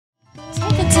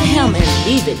Him and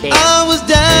leave it there. I was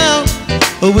down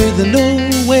with no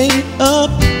way up,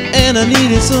 and I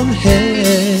needed some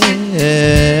help.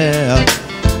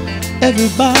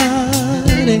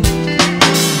 Everybody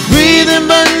breathing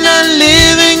but not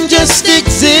living, just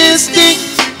existing.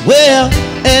 Well,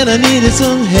 and I needed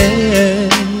some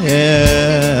help.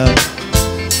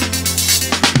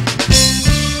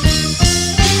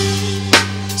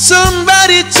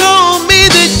 Somebody told me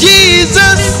that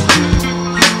Jesus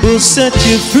will set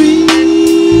you free.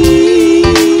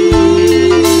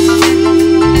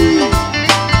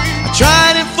 I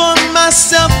tried it for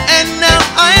myself, and now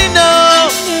I know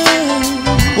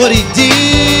what He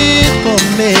did for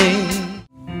me.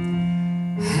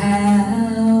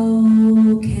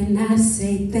 How can I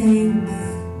say thanks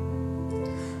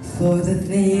for the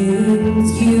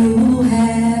things you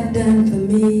have done for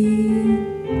me?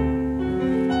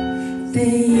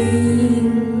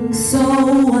 Things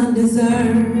so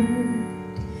undeserved,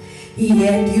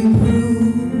 yet you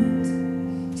proved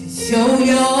to show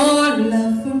your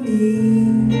love for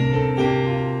me.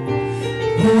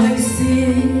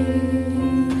 Voices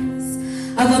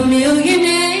of a million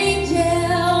angels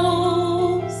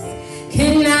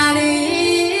cannot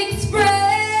express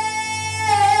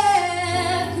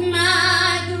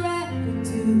my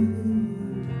gratitude.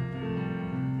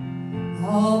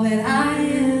 All that I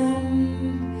am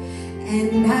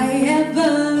and I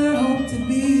ever hope to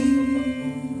be,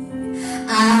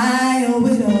 I owe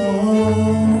it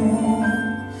all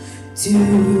to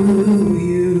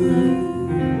you.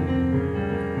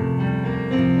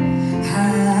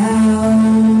 How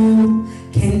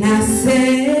can I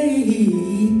say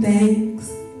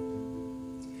thanks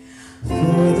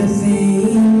for the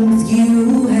things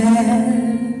you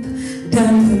have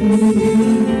done for me?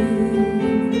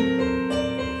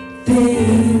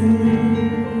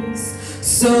 Things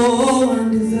so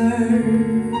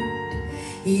undeserved,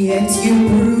 yet you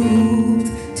proved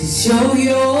to show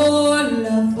your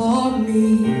love for me.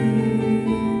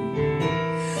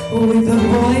 With the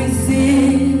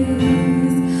voices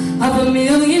of a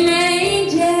million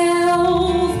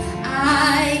angels,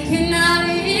 I cannot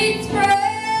express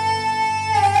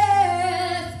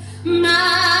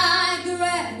my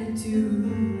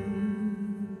gratitude.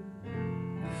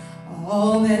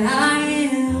 All that I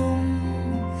am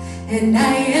and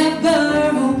I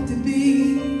ever hope to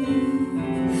be,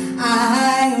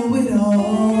 I owe it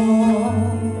all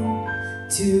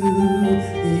to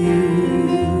you.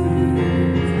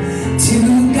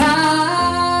 To God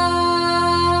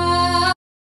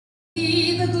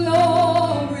be the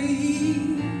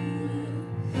glory.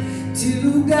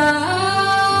 To God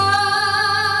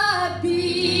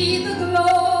be the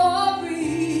glory.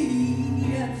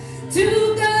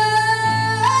 To God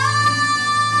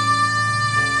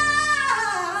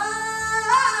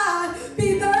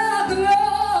be the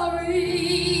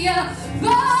glory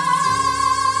for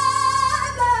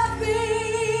the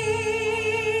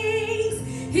things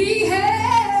He has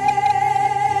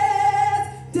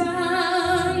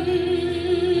done.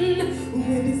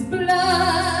 With His blood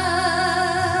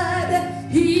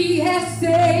He has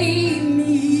saved me.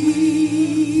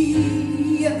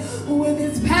 With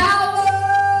His power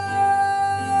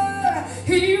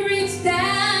He reached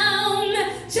down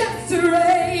just to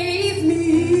raise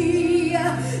me.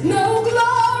 No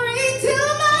glory to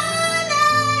my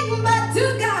name, but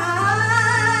to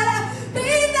God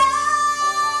be the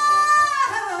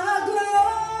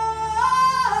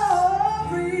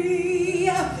glory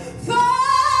for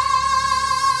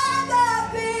the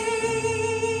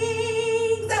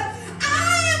things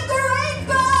I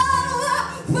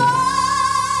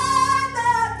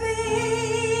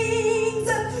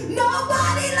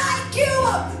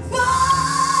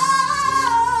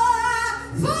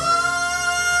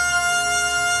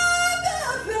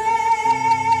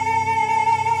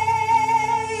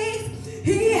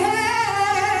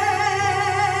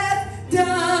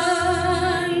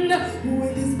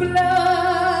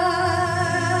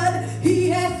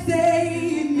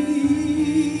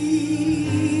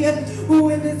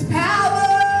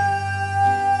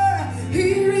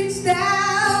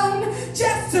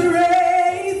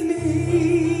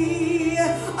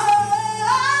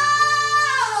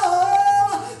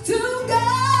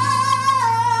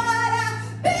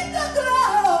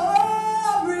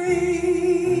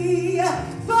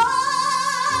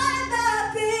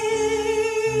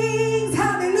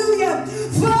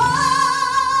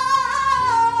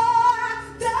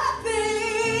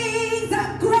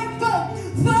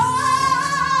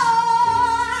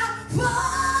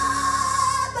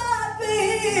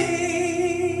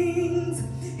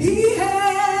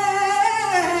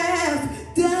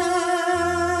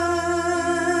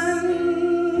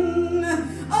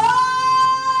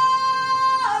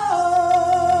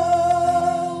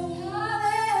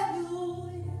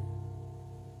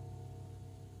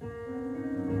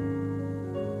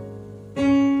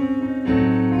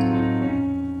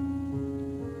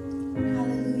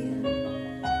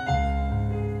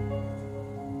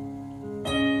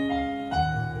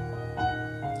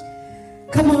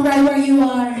Come on, right where you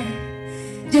are.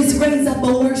 Just raise up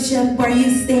a worship where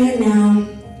you stand now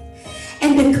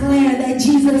and declare that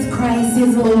Jesus Christ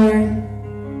is Lord.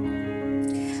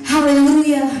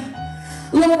 Hallelujah.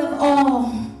 Lord of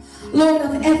all, Lord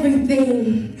of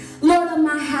everything, Lord of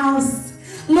my house,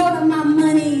 Lord of my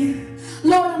money,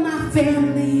 Lord of my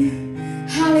family.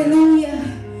 Hallelujah.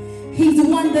 He's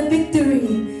won the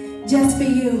victory just for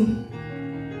you.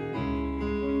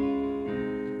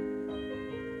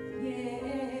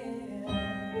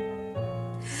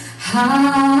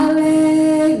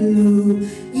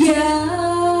 Hallelujah.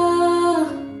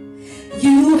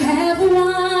 You have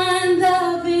won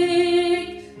the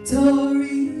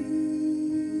victory.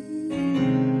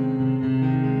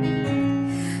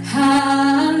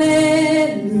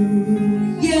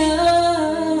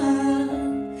 Hallelujah.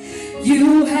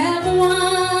 You have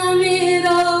won it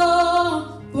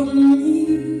all for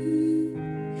me.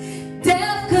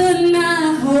 Death could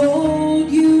not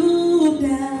hold you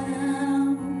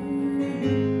down.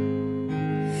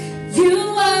 You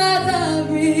are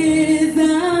the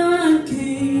risen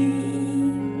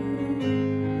King,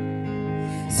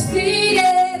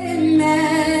 seated in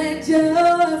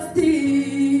majesty.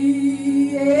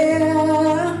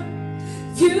 Yeah.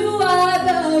 You are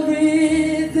the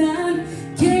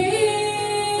risen King.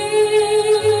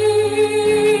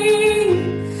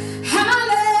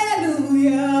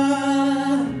 Hallelujah.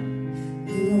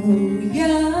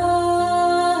 Hallelujah.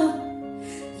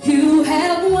 You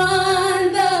have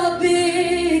won the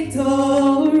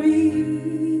victory.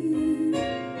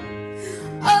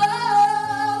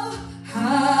 Oh,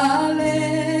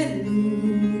 hallelujah.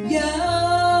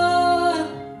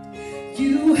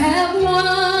 You have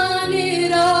won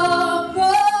it all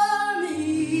for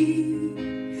me.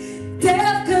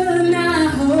 Death could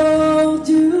not hold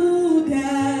you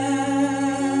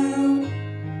down.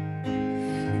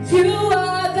 You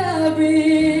are the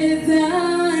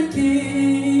risen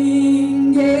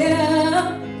King,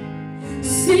 yeah,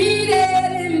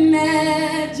 seated in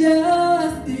majesty.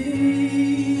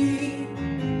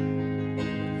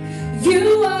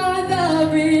 You are the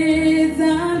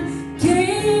risen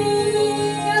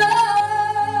King.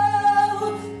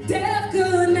 Oh, death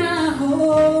could not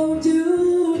hold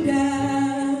you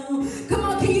down. Come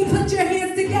on, can you put your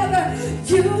hands together?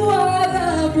 You are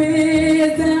the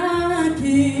risen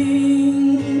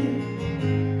King,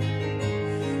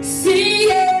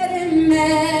 seated in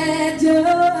majesty.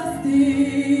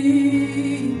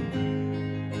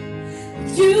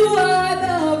 You are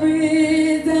the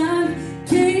risen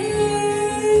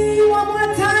King. One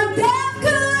more time.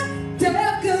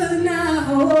 Death could not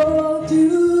hold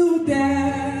you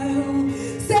down.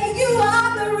 Say you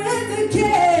are the risen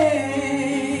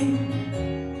King.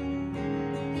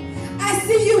 I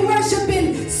see you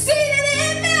worshiping, seated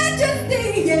in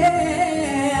majesty.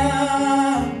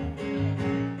 Yeah.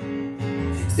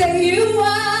 Say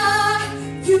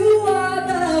you are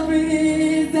the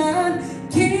risen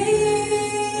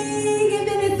King. And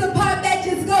then it's the part that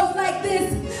just goes like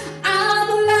this. I'm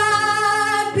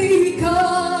alive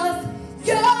because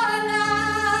you're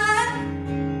alive.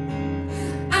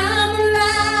 I'm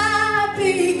alive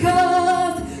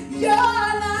because you're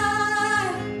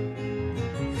alive.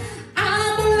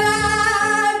 I'm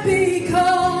alive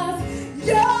because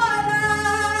you're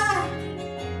alive.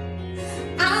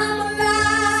 I'm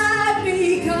alive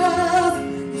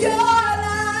because you're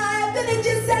alive. Then it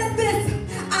just says this.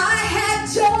 I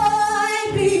have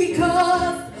joy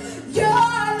because you're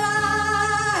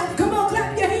alive. Come on,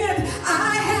 clap your hands.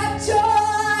 I have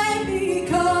joy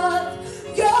because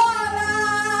you're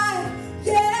alive.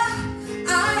 Yeah,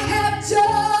 I have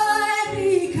joy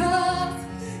because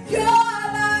you're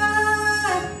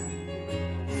alive.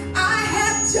 I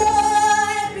have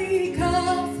joy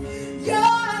because you're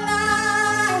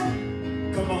alive.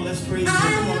 Come on, let's praise him. I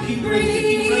Come on, am keep free praising,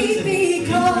 keep praising, keep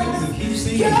because praising, keep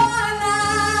singing. you're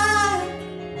alive.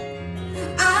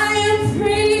 I am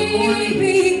free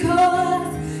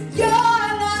because you're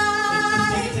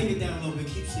alive. Take it down a little bit,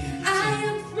 keep singing. I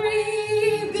am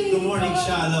free because Good morning,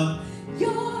 Shiloh.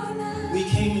 you're alive. We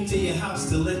came into your house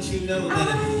to let you know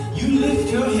that if you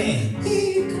lift your hands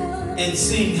and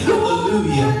sing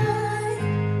hallelujah,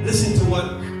 listen to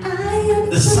what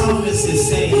the psalmist is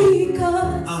saying.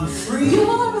 I'm free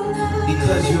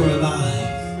because you're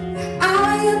alive.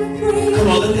 I am free. Come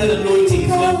on, let that anointing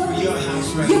flow through your house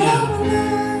right now.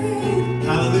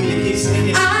 Hallelujah, keep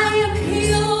singing. I am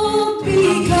healed I'm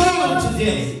healed because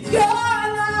today. you're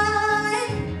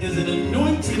alive. There's an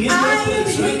anointing in I your am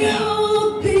place right now.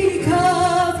 healed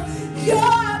because you're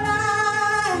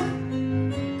alive.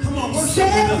 Come on, worship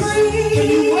Set with us. free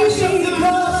Can you worship God with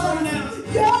us right now?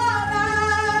 because you're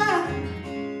alive.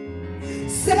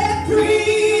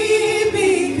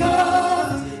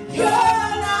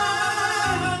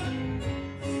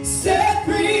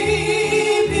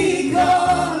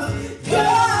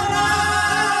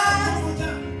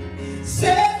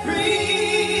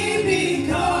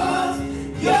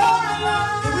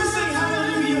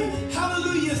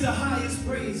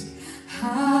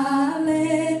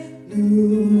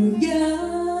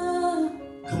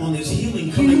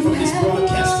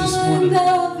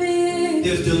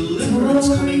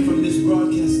 coming from this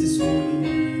broadcast this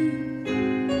morning.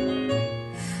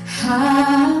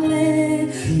 Hallelujah.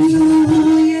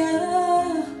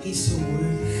 He's so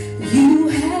worthy. You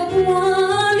have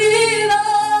won it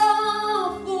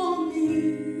all for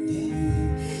me.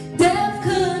 Death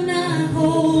could not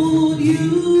hold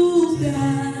you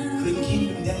down. Couldn't keep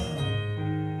him down.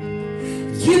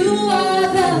 You are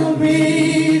the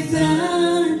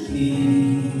risen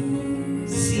King,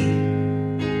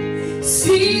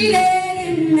 seated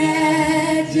in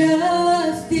majesty.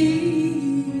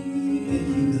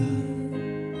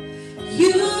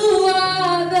 You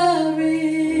are the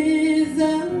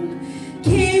risen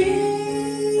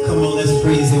King. Come on, let's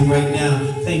praise him right now.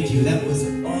 Thank you. That was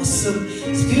awesome.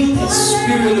 Feel that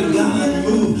Spirit of God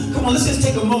move. Come on, let's just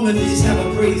take a moment and just have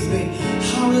a praise break.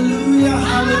 Hallelujah,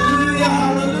 hallelujah,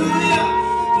 hallelujah.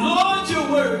 Lord, you're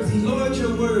worthy. Lord,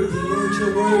 you're worthy. Lord,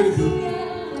 you're worthy.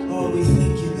 Oh, we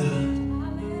thank you, God.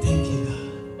 Thank you, God.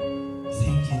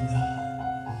 Thank you,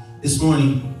 God. This morning,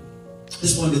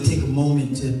 just wanted to take a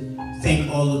moment to thank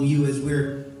all of you as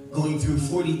we're going through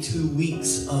 42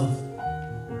 weeks of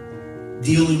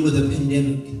dealing with a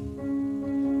pandemic.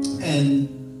 And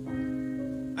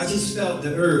I just felt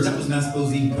the urge. I was not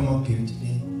supposed to even come up here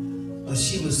today. But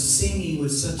she was singing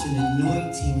with such an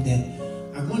anointing that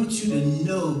I want you to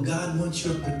know God wants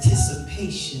your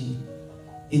participation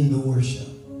in the worship.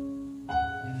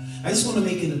 I just want to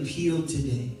make an appeal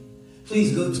today.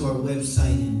 Please go to our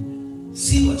website and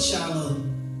see what Shiloh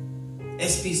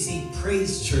SBC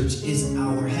Praise Church is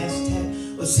our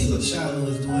hashtag. Or see what Shiloh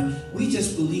is doing. We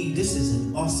just believe this is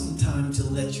an awesome time to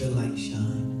let your light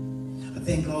shine. I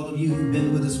thank all of you who've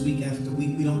been with us week after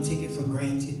week. We don't take it for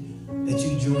granted that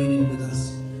you join in with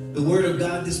us. The word of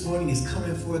God this morning is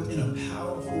coming forth in a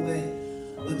powerful way.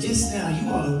 But just now, you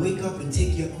ought to wake up and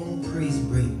take your own praise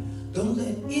break. Don't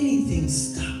let anything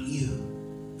stop you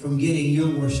from getting your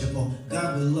worship on.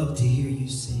 God would love to hear you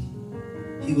sing.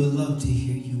 He would love to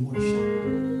hear you worship.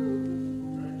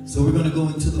 So we're going to go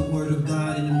into the word of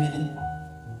God in a minute.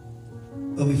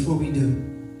 But before we do,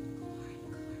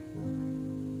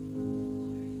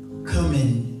 come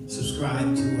and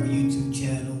subscribe to our YouTube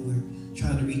channel. We're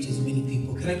trying to reach as many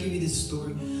people. Can I give you this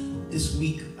story? This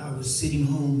week I was sitting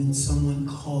home and someone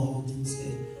called and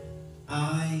said,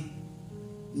 I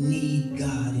need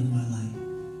God in my life.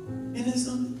 And then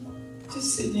something,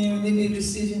 just sitting there and they made a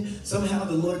decision. Somehow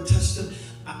the Lord touched them.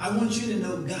 I want you to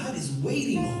know God is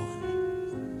waiting on.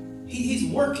 He's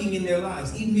working in their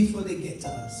lives even before they get to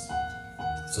us.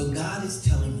 So God is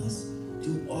telling us,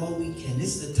 do all we can.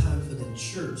 This is the time for the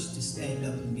church to stand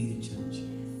up and be the church.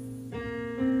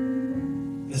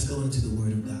 Let's go into the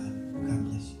word of God. God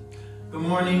bless you. Good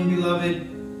morning, beloved.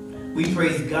 We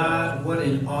praise God. What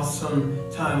an awesome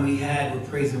time we had with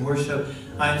praise and worship.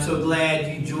 I'm so glad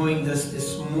you joined us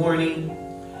this morning.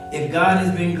 If God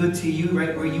has been good to you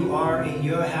right where you are in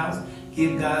your house,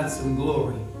 give God some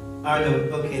glory. I know,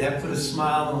 okay, that put a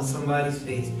smile on somebody's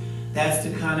face. That's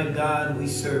the kind of God we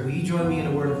serve. Will you join me in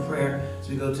a word of prayer as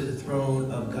we go to the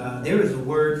throne of God? There is a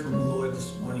word from the Lord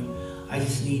this morning. I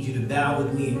just need you to bow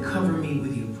with me and cover me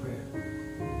with your prayer.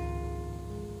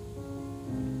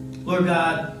 Lord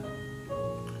God,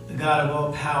 the God of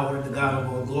all power, the God of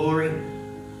all glory,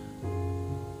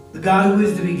 the God who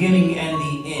is the beginning and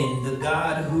the end, the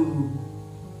God who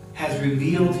has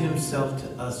revealed himself to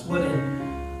us. What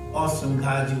an awesome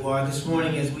God you are. This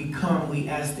morning as we come, we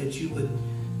ask that you would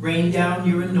rain down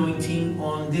your anointing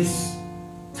on this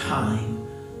time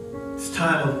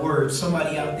of word.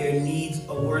 Somebody out there needs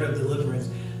a word of deliverance,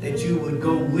 that you would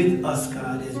go with us,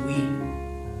 God, as we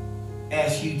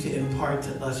ask you to impart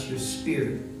to us your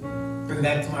spirit. Bring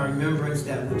back to my remembrance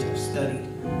that which I've studied.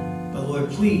 But Lord,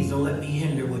 please don't let me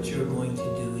hinder what you're going to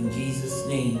do. In Jesus'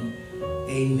 name,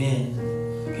 amen.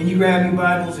 Can you grab your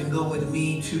Bibles and go with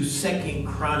me to 2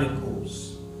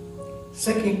 Chronicles?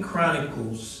 2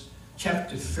 Chronicles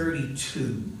chapter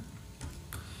 32.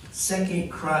 2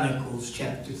 Chronicles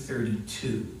chapter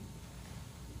 32.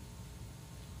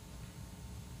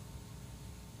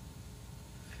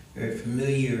 Very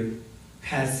familiar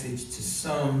passage to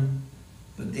some,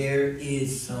 but there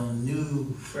is some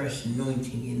new, fresh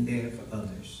anointing in there for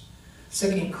others.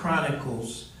 2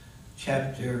 Chronicles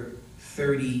chapter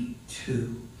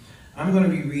 32. I'm going to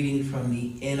be reading from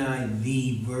the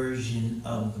NIV version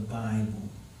of the Bible.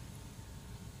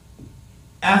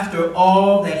 After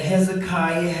all that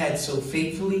Hezekiah had so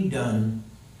faithfully done,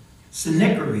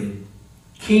 Sennacherib,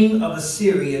 king of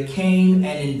Assyria, came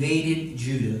and invaded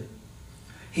Judah.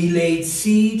 He laid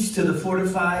siege to the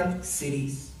fortified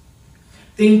cities,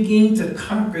 thinking to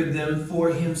conquer them for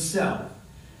himself,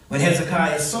 When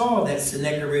Hezekiah saw that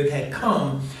Sennacherib had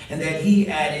come and that he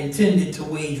had intended to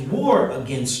wage war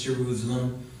against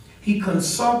Jerusalem, he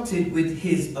consulted with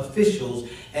his officials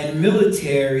and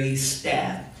military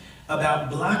staff about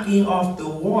blocking off the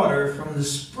water from the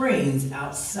springs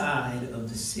outside of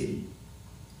the city.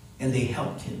 And they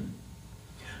helped him.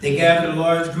 They gathered a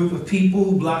large group of people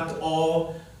who blocked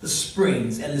all the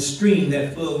springs and the stream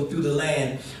that flowed through the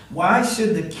land. Why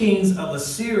should the kings of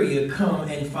Assyria come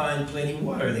and find plenty of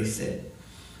water, they said.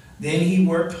 Then he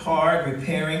worked hard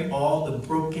repairing all the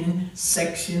broken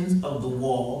sections of the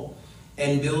wall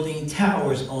and building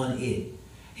towers on it.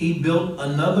 He built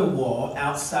another wall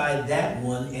outside that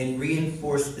one and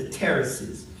reinforced the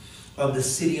terraces of the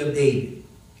city of David.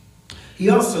 He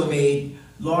also made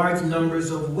large numbers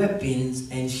of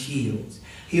weapons and shields.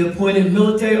 He appointed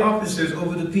military officers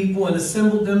over the people and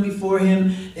assembled them before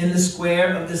him in the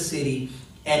square of the city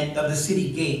and of the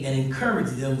city gate and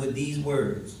encouraged them with these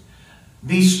words.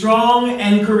 Be strong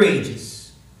and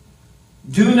courageous.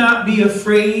 Do not be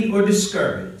afraid or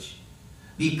discouraged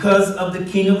because of the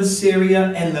king of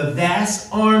Assyria and the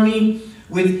vast army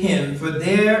with him, for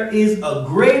there is a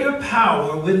greater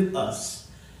power with us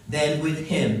than with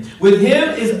him. With him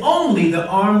is only the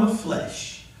arm of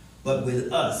flesh, but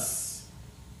with us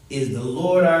is the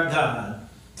Lord our God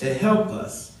to help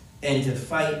us and to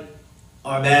fight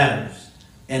our battles.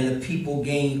 And the people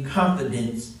gained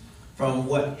confidence from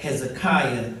what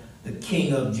Hezekiah, the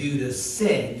king of Judah,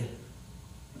 said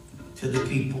to the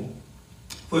people.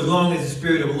 For as long as the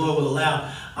Spirit of the Lord will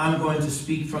allow, I'm going to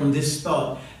speak from this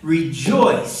thought.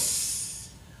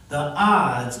 Rejoice, the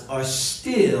odds are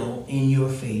still in your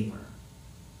favor.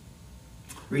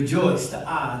 Rejoice, the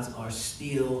odds are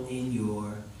still in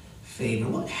your favor.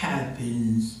 What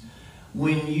happens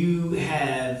when you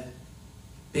have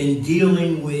been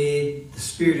dealing with the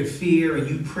spirit of fear and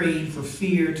you prayed for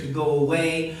fear to go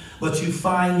away, but you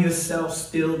find yourself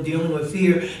still dealing with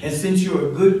fear? And since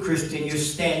you're a good Christian, you're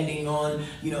standing on,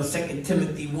 2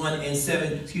 Timothy 1 and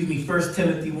 7, 1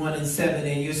 Timothy 1 and 7,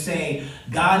 and you're saying,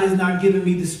 God has not given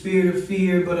me the spirit of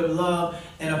fear, but of love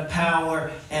and of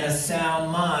power and a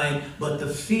sound mind, but the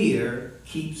fear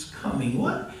keeps coming.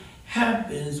 What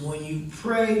happens when you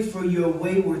pray for your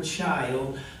wayward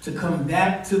child to come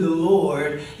back to the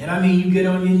Lord? And you get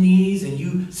on your knees and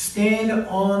you stand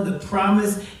on the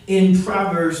promise in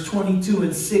Proverbs 22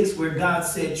 and 6, where God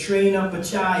said, train up a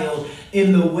child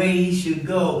in the way he should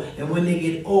go, and when they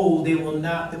get old, they will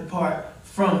not depart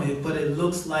from it. But it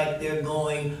looks like they're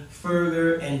going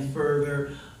further and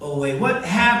further away. What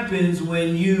happens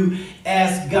when you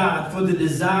ask God for the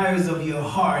desires of your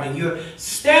heart and you're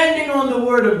standing on the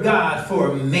word of God for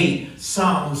a mate?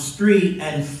 Psalms 3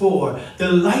 and 4.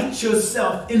 Delight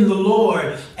yourself in the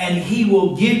Lord and he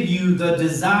will give you the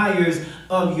desires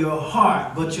of your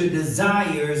heart, but your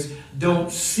desires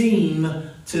don't seem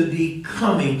to be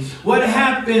coming. What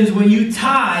happens when you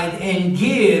tithe and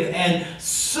give and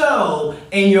sow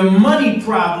and your money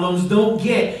problems don't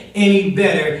get any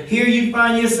better? Here you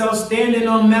find yourself standing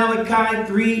on Malachi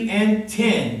 3 and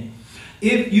 10.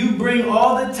 If you bring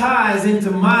all the tithes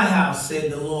into my house,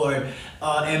 said the Lord,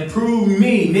 and prove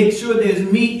me, make sure there's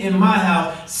meat in my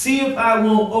house, see if I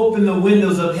won't open the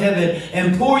windows of heaven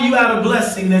and pour you out a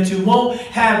blessing that you won't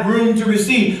have room to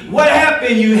receive. What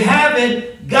happened? You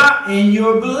haven't gotten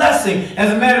your blessing.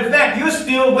 As a matter of fact, you're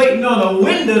still waiting on a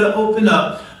window to open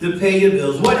up to pay your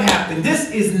bills. What happened? This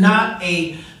is not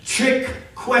a trick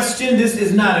question. This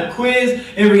is not a quiz.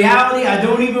 In reality, I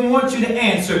don't even want you to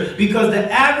answer, because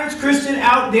the average Christian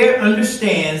out there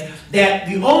understands that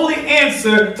the only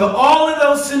answer to all of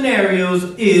those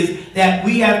scenarios is that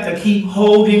we have to keep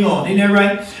holding on. Isn't that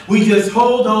right? We just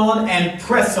hold on and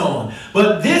press on.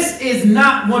 But this is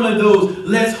not one of those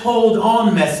let's hold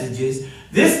on messages.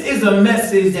 This is a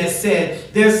message that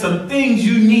said there's some things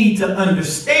you need to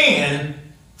understand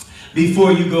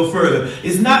before you go further.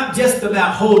 It's not just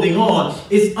about holding on.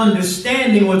 It's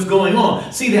understanding what's going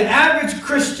on. See, the average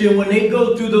Christian, when they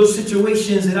go through those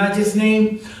situations that I just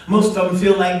named, most of them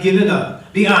feel like giving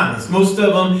up. Be honest. Most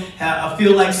of them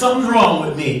feel like something's wrong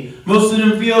with me. Most of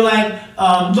them feel like,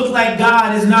 look like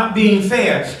God is not being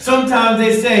fair. Sometimes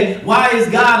they say, why is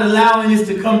God allowing this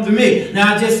to come to me?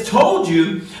 Now, I just told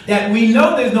you that we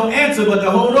know there's no answer but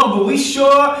to hold on. But we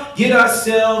sure get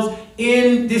ourselves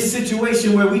in this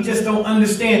situation where we just don't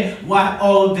understand why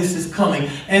all of this is coming.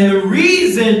 And the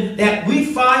reason that we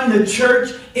find the church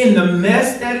in the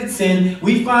mess that it's in,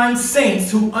 we find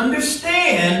saints who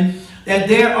understand that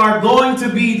there are going to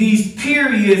be these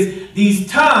periods, these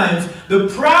times. The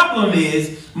problem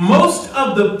is most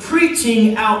of the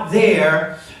preaching out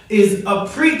there is a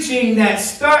preaching that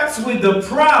starts with the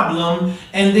problem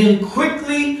and then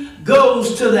quickly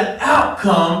goes to the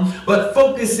outcome, but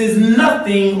focuses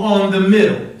nothing on the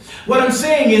middle. What I'm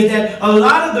saying is that a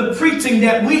lot of the preaching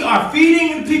that we are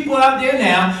feeding people out there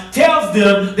now tells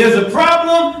them there's a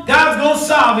problem, God's going to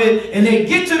solve it, and they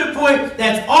get to the point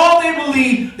that's all they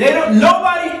believe.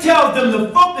 Nobody tells them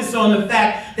to focus on the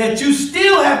fact that you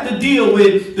still have to deal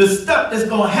with the stuff that's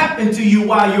going to happen to you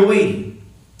while you're waiting.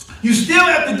 You still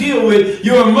have to deal with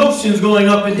your emotions going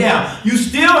up and down. You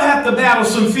still have to battle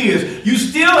some fears. You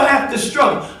still have to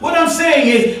struggle. What I'm saying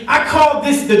is, I call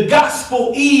this the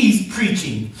gospel ease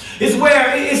preaching. It's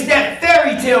where it's that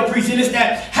fairy tale preaching. It's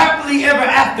that happily ever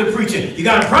after preaching. You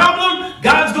got a problem?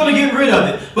 God's going to get rid of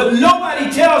it. But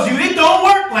nobody tells you it don't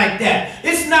work like that.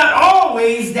 It's not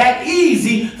always that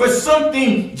easy for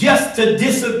something just to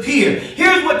disappear.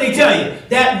 Here's what they tell you.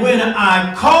 That when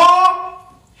I call,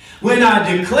 when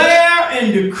I declare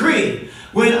and decree,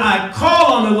 when I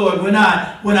call on the Lord, when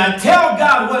I tell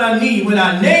God what I need, when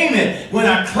I name it, when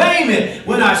I claim it,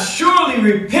 when I surely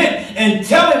repent and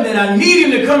tell him that I need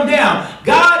him to come down,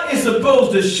 God is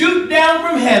supposed to shoot down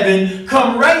from heaven,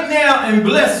 come right now and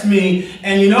bless me.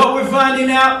 And you know what we're finding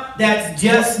out? That's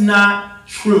just not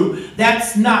true.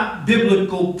 That's not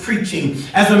biblical preaching.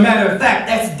 As a matter of fact,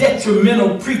 that's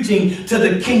detrimental preaching to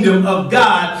the kingdom of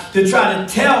God, to try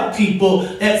to tell people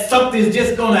that something's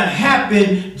just going to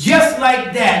happen just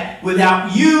like that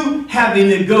without you having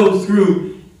to go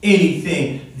through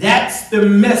anything. That's the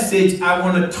message I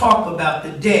want to talk about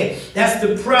today. That's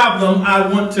the problem I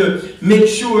want to make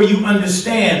sure you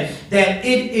understand, that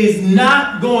it is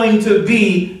not going to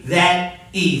be that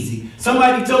easy.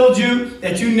 Somebody told you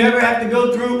that you never have to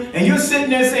go through, and you're sitting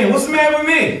there saying, what's the matter with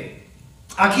me?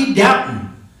 I keep doubting.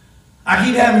 I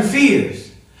keep having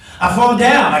fears. I fall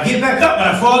down. I get back up, and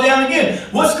I fall down again.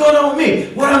 What's going on with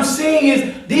me? What I'm saying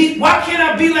is, why can't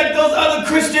I be like those other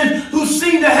Christians who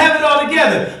seem to have it all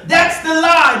together? That's the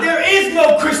lie. There is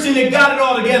no Christian that got it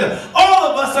all together. All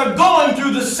of us are going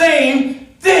through the same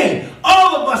thing.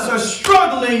 All of us are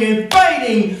struggling and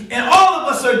fighting, and all of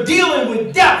us are dealing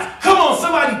with doubts. Come on,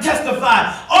 somebody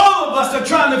testify. All of us are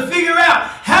trying to figure out,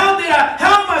 how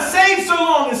am I saved so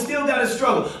long and still got to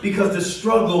struggle? Because the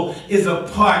struggle is a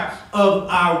part of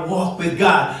our walk with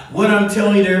God. What I'm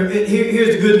telling you,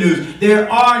 here's the good news.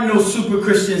 There are no super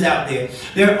Christians out there.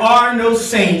 There are no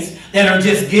saints that are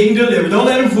just getting delivered. Don't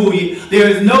let them fool you. There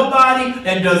is nobody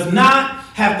that does not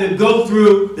have to go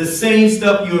through the same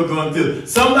stuff you're going through.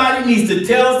 Somebody needs to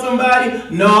tell somebody,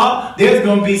 no, there's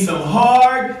going to be some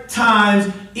hard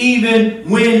times even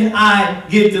when I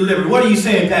get delivered. What are you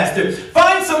saying, Pastor?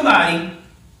 Find somebody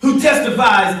who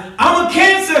testifies, I'm a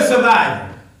cancer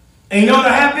survivor. And you know what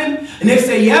happened? And they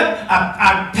say, yep,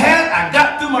 I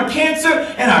got through my cancer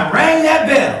and I rang that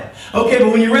bell. Okay,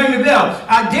 but when you rang the bell,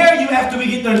 I dare you after we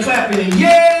get done clapping and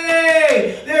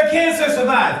yay, they're a cancer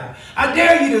survivor. I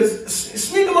dare you to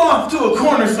sneak them off to a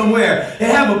corner somewhere and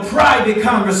have a private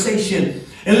conversation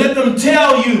and let them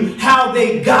tell you how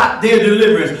they got their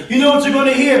deliverance. You know what you're going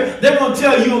to hear? They're going to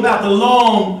tell you about the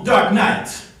long, dark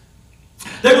nights.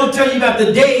 They're going to tell you about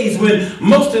the days when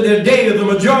most of their day, or the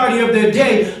majority of their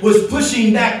day, was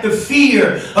pushing back the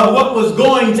fear of what was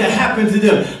going to happen to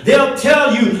them. They'll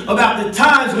tell you about the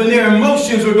times when their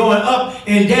emotions were going up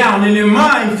and down, and their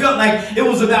mind felt like it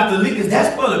was about to leak. Is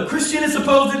that what a Christian is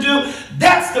supposed to do?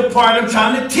 That's the part I'm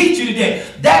trying to teach you today.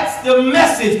 That's the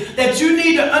message that you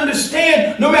need to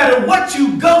understand. No matter what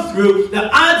you go through, the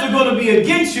odds are going to be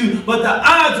against you, but the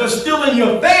odds are still in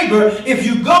your favor if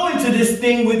you go into this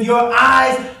thing with your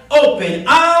eyes open.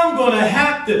 I'm going to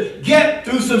have to get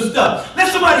through some stuff.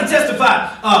 Let somebody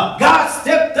testify. God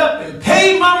stepped up and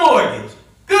paid my mortgage.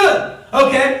 Good.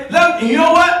 Okay. And you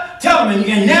know what? Tell them.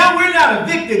 And now we're not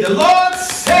evicted. The Lord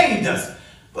saved us.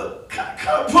 But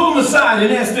pull them aside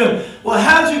and ask them, well,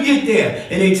 how'd you get there?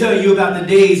 And they tell you about the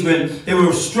days when they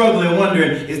were struggling,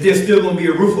 wondering, is there still going to be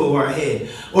a roof over our head?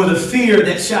 Or the fear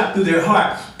that shot through their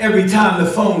heart every time the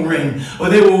phone rang. Or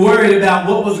they were worried about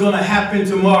what was going to happen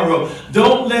tomorrow.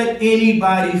 Don't let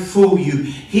anybody fool you.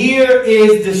 Here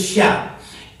is the shout.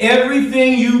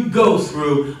 Everything you go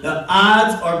through, the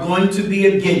odds are going to be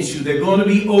against you. They're going to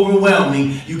be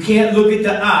overwhelming. You can't look at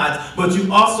the odds, but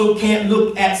you also can't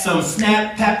look at some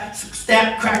snap,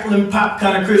 crackling, pop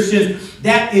kind of Christians.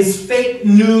 That is fake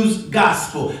news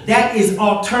gospel. That is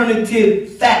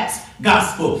alternative facts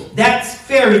gospel. That's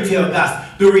fairy tale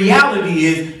gospel. The reality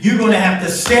is you're going to have to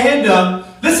stand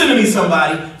up. Listen to me,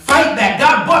 somebody. Fight back.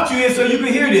 God brought you here so you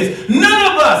can hear this. None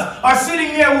of us are sitting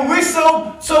there where we're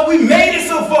so we made it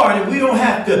so far that we don't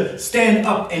have to stand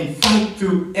up and fight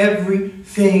through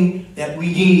everything that we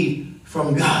need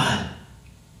from God.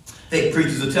 Fake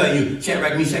preachers will tell you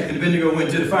Shadrach, Meshach, and Abednego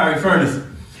went to the fiery furnace.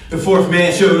 The fourth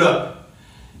man showed up.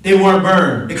 They weren't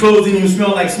burned. Their clothes didn't even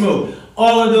smell like smoke.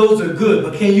 All of those are good,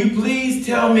 but can you please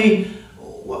tell me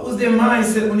what was their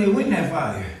mindset when they went in that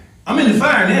fire? I'm in the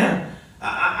fire now.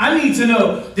 I need to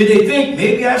know, did they think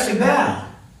maybe I should bow?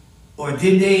 Or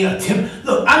did they attempt?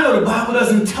 Look, I know the Bible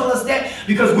doesn't tell us that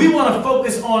because we want to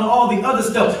focus on all the other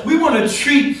stuff. We want to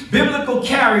treat biblical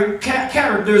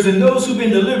characters and those who've been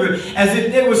delivered as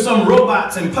if they were some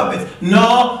robots and puppets.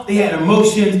 No, they had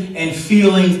emotions and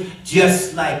feelings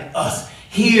just like us.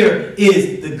 Here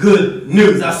is the good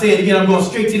news. I'll say it again. I'm going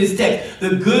straight to this text.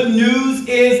 The good news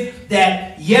is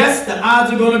that, yes, the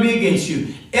odds are going to be against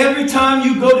you. Every time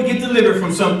you go to get delivered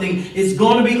from something, it's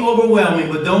going to be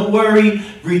overwhelming. But don't worry.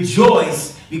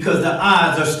 Rejoice because the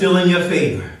odds are still in your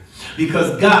favor.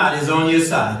 Because God is on your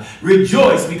side.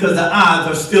 Rejoice because the odds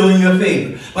are still in your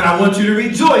favor. But I want you to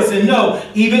rejoice and know,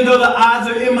 even though the odds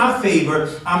are in my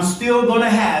favor, I'm still going to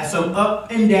have some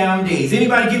up and down days.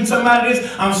 Anybody getting something out of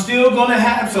this? I'm still going to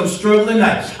have some struggling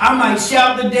nights. I might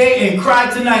shout today and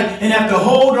cry tonight and have to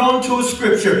hold on to a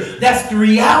scripture. That's the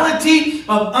reality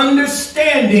of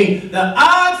understanding. The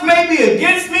odds may be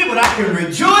against me, but I can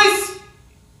rejoice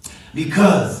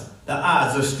because the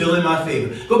odds are still in my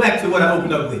favor. Go back to what I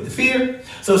opened up with, the fear.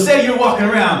 So say you're walking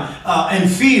around and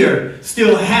fear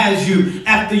still has you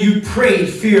after you prayed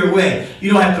fear away.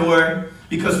 You don't have to worry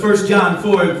because 1 John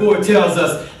 4:4 tells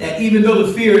us that even though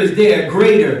the fear is there,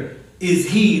 greater is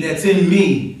he that's in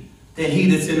me than he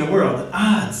that's in the world. The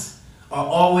odds are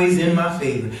always in my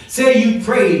favor. Say you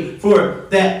prayed for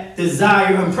that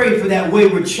desire and prayed for that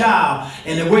wayward child,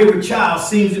 and the wayward child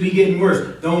seems to be getting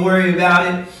worse. Don't worry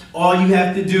about it. All you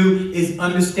have to do is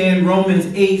understand Romans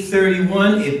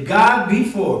 8:31. If God be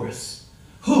for us,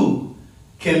 who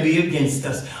can be against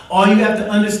us? All you have to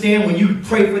understand when you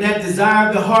pray for that desire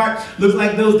of the heart, look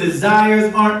like those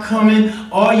desires aren't coming.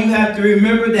 All you have to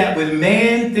remember that with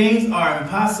man, things are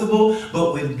impossible,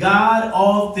 but with God,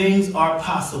 all things are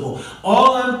possible.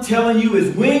 All I'm telling you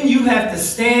is when you have to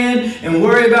stand and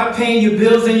worry about paying your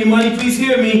bills and your money, please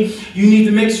hear me, you need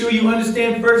to make sure you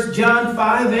understand 1 John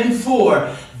 5:4.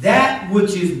 That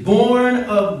which is born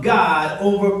of God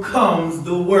overcomes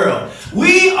the world.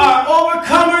 We are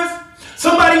overcomers.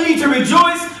 Somebody needs to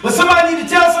rejoice, but somebody needs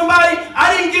to tell somebody,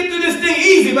 I didn't get through this thing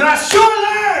easy, but I sure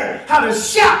learned how to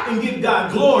shout and give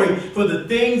God glory for the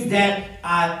things that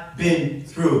I've been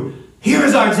through. Here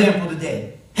is our example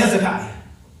today. Hezekiah.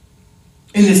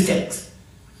 In this text,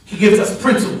 he gives us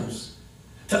principles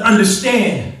to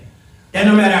understand that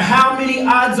no matter how many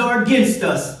odds are against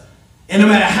us, and no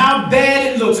matter how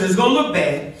bad it looks, it's going to look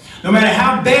bad. No matter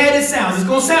how bad it sounds, it's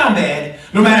going to sound bad.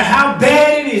 No matter how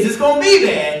bad it is, it's going to be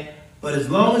bad. But as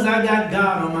long as I got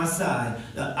God on my side,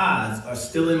 the odds are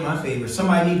still in my favor.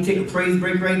 Somebody need to take a praise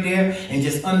break right there and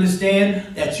just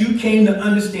understand that you came to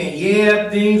understand, yeah,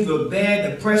 things look bad,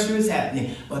 the pressure is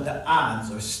happening, but the odds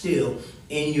are still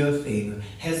in your favor.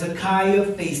 Hezekiah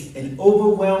faced an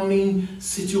overwhelming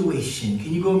situation.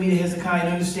 Can you go with me to Hezekiah and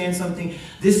understand something?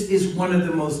 This is one of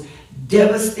the most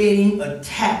devastating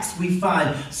attacks we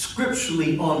find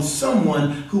scripturally on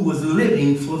someone who was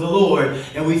living for the Lord.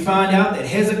 And we find out that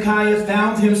Hezekiah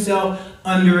found himself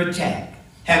under attack.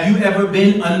 Have you ever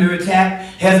been under attack?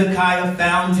 Hezekiah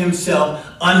found himself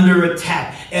under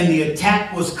attack. And the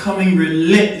attack was coming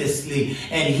relentlessly.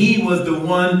 And he was the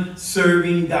one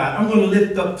serving God. I'm going to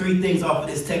lift up three things off of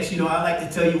this text. You know, I like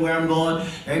to tell you where I'm going.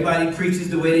 Everybody preaches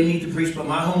the way they need to preach. But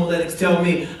my homiletics tell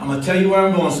me, I'm going to tell you where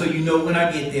I'm going so you know when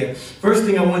I get there. First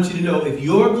thing I want you to know, if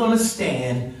you're going to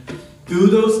stand through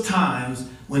those times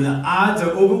when the odds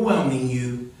are overwhelming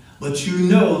you, but you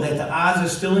know that the odds are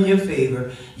still in your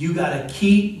favor, you got to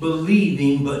keep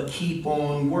believing, but keep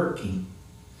on working.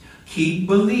 Keep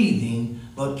believing,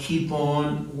 but keep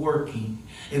on working.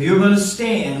 If you're going to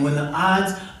stand when the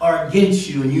odds are against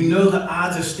you and you know the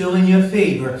odds are still in your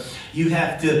favor, you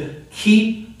have to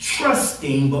keep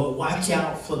trusting, but watch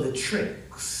out for the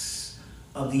tricks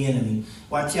of the enemy.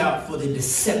 Watch out for the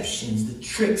deceptions, the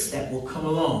tricks that will come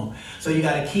along. So you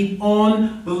got to keep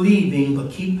on believing,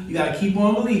 but keep working. You got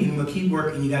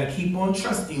to keep on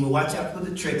trusting, but watch out for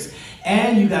the tricks.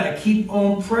 And you got to keep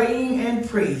on praying and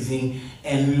praising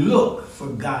and look for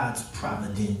God's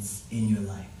providence in your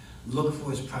life. Look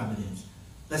for his providence.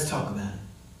 Let's talk about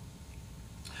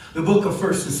it. The book of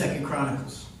 1st and 2nd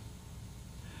Chronicles.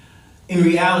 In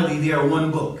reality, they are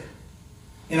one book.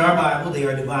 In our Bible, they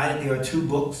are divided. There are two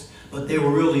books, but they were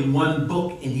really one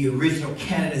book in the original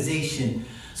canonization.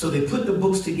 So they put the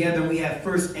books together, and we have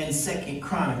 1st and 2nd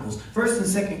Chronicles. 1st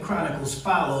and 2nd Chronicles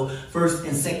follow 1st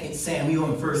and 2nd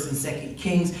Samuel and 1st and 2nd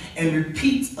Kings, and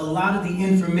repeats a lot of the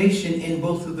information in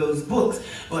both of those books.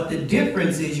 But the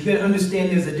difference is, you got to understand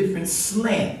there's a different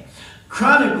slant.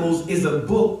 Chronicles is a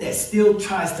book that still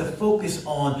tries to focus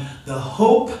on the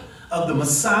hope of the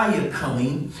Messiah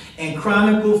coming, and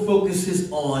Chronicle focuses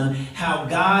on how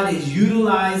God is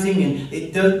utilizing, and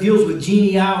it deals with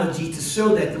genealogy to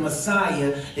show that the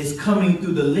Messiah is coming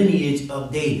through the lineage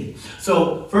of David.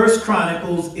 So 1st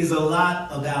Chronicles is a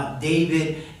lot about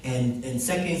David, and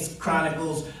 2nd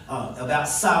Chronicles about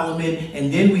Solomon,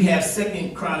 and then we have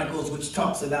 2nd Chronicles, which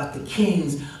talks about the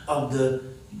kings of the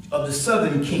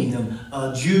southern kingdom,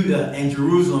 Judah and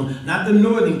Jerusalem, not the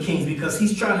northern kings, because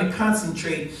he's trying to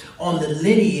concentrate on the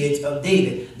lineage of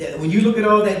David. That when you look at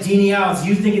all that genealogy,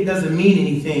 you think it doesn't mean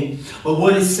anything, but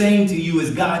what it's saying to you is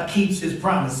God keeps his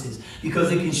promises,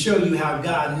 because it can show you how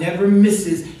God never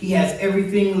misses. He has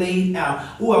everything laid out.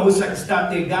 Oh, I wish I could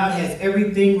stop there. God has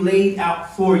everything laid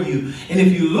out for you. And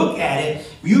if you look at it,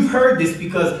 you've heard this,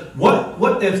 because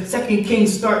what the 2nd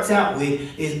Kings starts out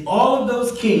with is all of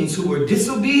those kings who were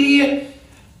disobedient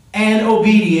and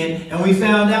obedient, and we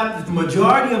found out that the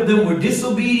majority of them were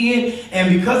disobedient,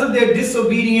 and because of their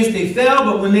disobedience they fell,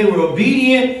 but when they were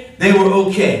obedient, they were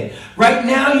okay. Right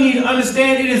now, you need to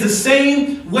understand it is the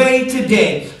same way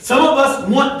today. Some of us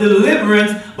want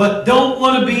deliverance, but don't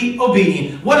want to be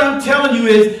obedient. What I'm telling you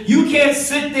is, you can't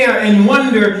sit there and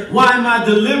wonder why my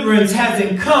deliverance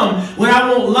hasn't come when I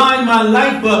won't line my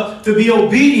life up to be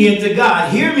obedient to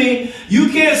God. Hear me? You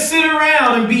can't sit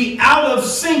around and be out of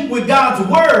sync with God's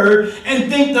word and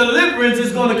think deliverance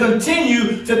is going to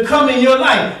continue to come in your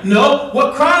life. No,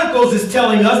 what Chronicles is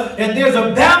telling us, that there's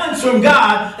a balance from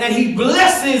God, that he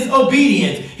blesses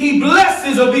obedience. He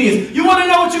blesses obedience. You want to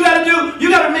know what you got to do? You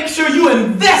got to make sure you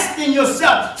invest in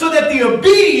yourself, so that the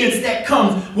obedience that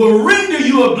comes will render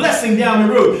you a blessing down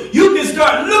the road. You can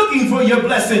start looking for your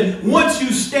blessing once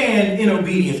you stand in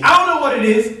obedience. I don't know what it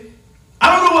is.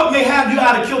 I don't know what may have you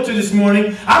out of kilter this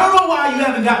morning. I don't know why you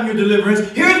haven't gotten your deliverance.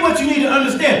 Here's what you need to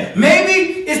understand.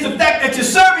 Maybe it's the fact that you're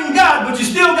serving God, but you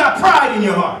still got pride in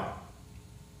your heart.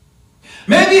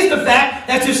 Maybe it's the fact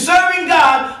that you're serving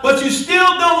God, but you still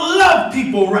don't love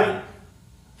people right.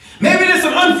 Maybe there's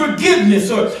some unforgiveness,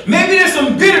 or maybe there's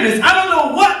some bitterness. I don't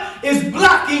know what is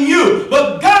blocking you,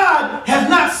 but God has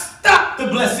not stopped the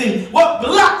blessing. What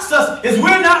blocks us is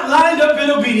we're not lined up in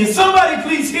obedience. Somebody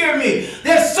please hear me.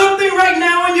 There's something right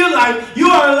now in your life you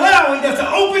are allowing that's an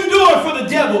open door for the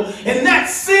devil, and that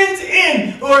sends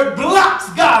in, or it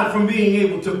blocks God from being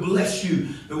able to bless you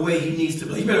the way he needs to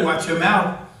bless. You better watch your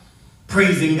mouth.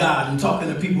 Praising God and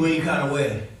talking to people any kind of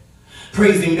way.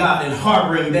 Praising God and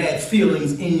harboring bad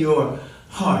feelings in your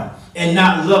heart and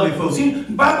not loving folks. See,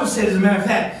 the Bible says, as a matter of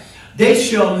fact, they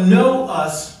shall know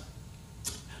us.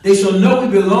 They shall know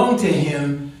we belong to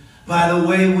him by the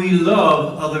way we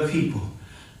love other people.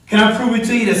 Can I prove it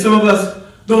to you that some of us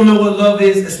don't know what love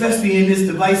is, especially in this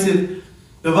divisive,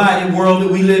 divided world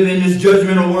that we live in, this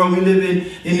judgmental world we live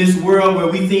in this world where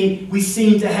we think we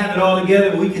seem to have it all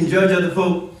together, but we can judge other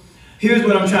folk. Here's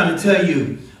what I'm trying to tell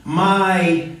you.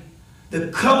 The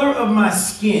color of my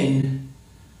skin,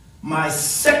 my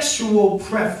sexual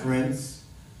preference,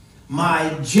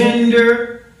 my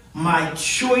gender, my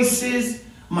choices,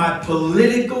 my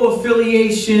political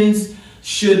affiliations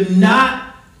should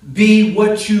not be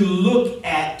what you look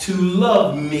at to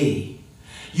love me.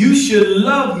 You should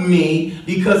love me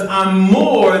because I'm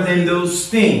more than those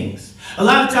things. A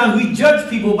lot of times we judge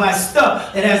people by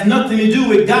stuff that has nothing to do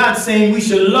with God saying we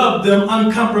should love them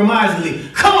uncompromisingly.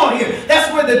 Come on here.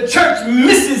 That's where the church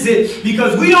misses it,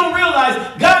 because we don't realize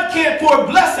God can't pour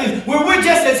blessings where we're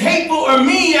just as hateful or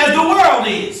mean as the world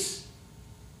is.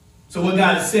 So what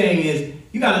God is saying is,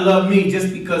 you got to love me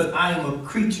just because I am a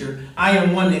creature. I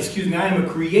am a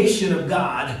creation of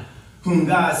God, whom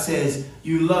God says,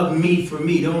 you love me for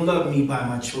me. Don't love me by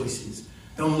my choices.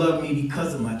 Don't love me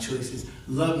because of my choices.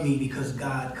 Love me because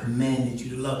God commanded you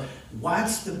to love.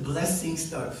 Watch the blessings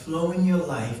start flowing in your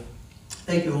life.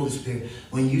 Thank you, Holy Spirit.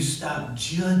 When you stop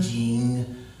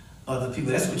judging other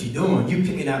people. That's what you're doing. You're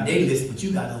picking out their list, but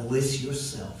you got to list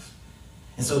yourself.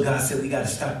 And so God said, we got to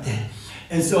stop that.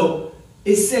 And so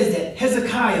it says that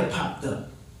Hezekiah popped up.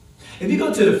 If you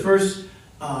go to the first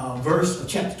verse of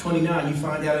chapter 29, you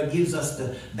find out it gives us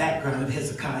the background of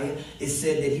Hezekiah. It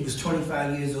said that he was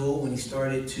 25 years old when he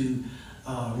started to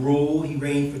rule. He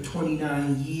reigned for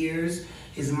 29 years.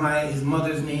 His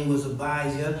mother's name was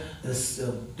Abijah,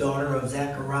 the daughter of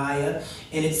Zechariah.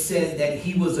 And it says that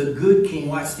he was a good king.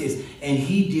 Watch this. And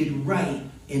he did right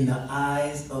in the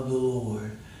eyes of the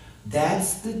Lord.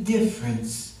 That's the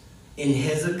difference in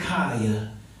Hezekiah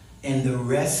and the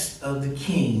rest of the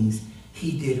kings.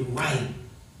 He did right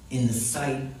in the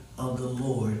sight of the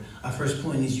Lord. Our first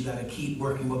point is you got to keep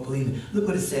working what believing. Look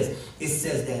what it says. It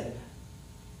says that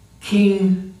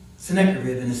King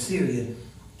Sennacherib in Assyria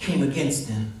came against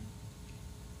them.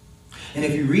 And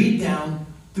if you read down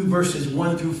through verses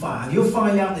 1 through 5, you'll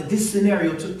find out that this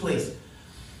scenario took place.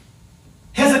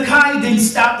 Hezekiah didn't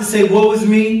stop to say, woe is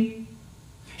me.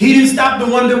 He didn't stop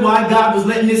to wonder why God was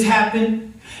letting this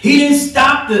happen. He didn't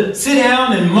stop to sit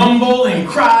down and mumble and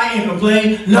cry and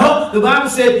complain. No, the Bible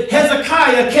said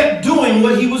Hezekiah kept doing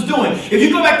what he was doing. If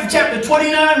you go back to chapter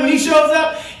 29, when he shows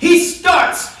up, he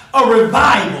starts a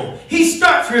revival. He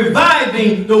starts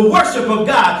reviving the worship of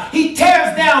God. He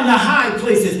tears down the high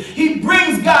places. He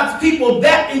brings God's people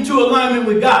back into alignment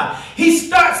with God. He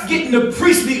starts getting the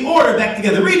priestly order back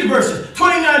together. Read the verses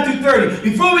 29 through 30.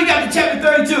 Before we got to chapter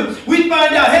 32, we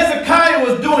find out Hezekiah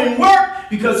was doing work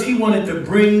because he wanted to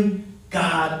bring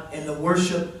God and the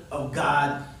worship of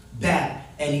God back.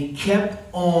 And he kept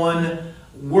on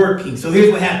working. So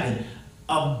here's what happened.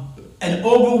 An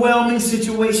overwhelming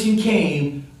situation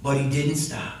came, but he didn't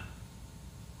stop.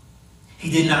 He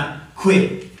did not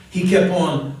quit. He kept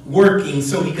on working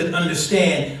so he could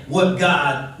understand what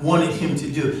God wanted him to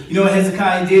do. You know what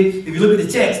Hezekiah did? If you look at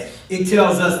the text, it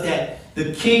tells us that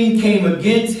the king came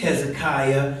against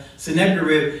Hezekiah,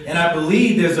 Sennacherib, and I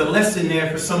believe there's a lesson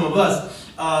there for some of us.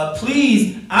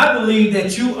 Please, I believe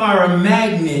that you are a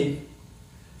magnet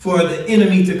for the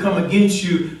enemy to come against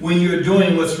you when you're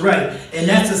doing what's right. And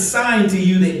that's a sign to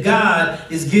you that God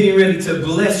is getting ready to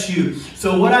bless you.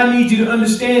 So what I need you to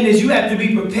understand is you have to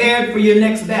be prepared for your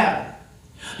next battle.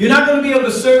 You're not going to be able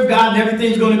to serve God and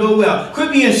everything's going to go well.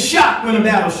 Quit being shocked when a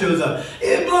battle shows up.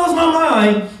 It blows my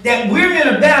mind that we're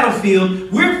in a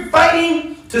battlefield. We're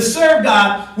fighting to serve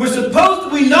God. We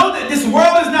know that this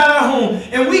world is not our home.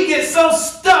 And we get so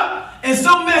stuck and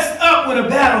so messed up when a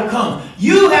battle comes.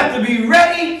 You have to be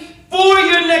ready for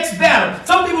your next battle.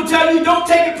 Some people tell you don't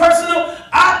take it personal.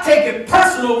 I take it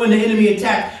personal when the enemy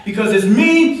attacks because it's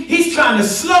me. He's trying to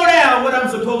slow down what I'm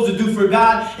supposed to do for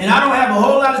God, and I don't have a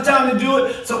whole lot of time to do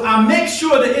it. So I make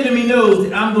sure the enemy knows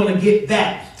that I'm going to get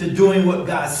back to doing what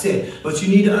God said. But you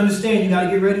need to understand you got to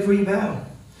get ready for your battle.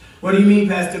 What do you mean,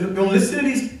 Pastor? Don't listen to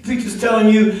these preachers telling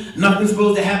you nothing's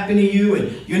supposed to happen to you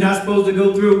and you're not supposed to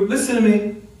go through. Listen to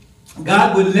me.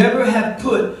 God would never have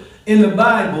put in the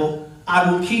Bible, I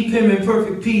will keep him in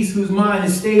perfect peace whose mind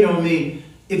is stayed on me,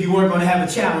 if you weren't going to have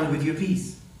a challenge with your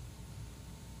peace.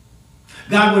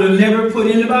 God would have never put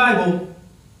in the Bible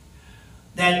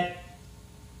that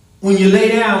when you lay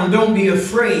down, don't be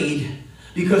afraid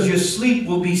because your sleep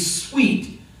will be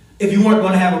sweet if you weren't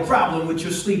going to have a problem with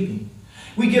your sleeping.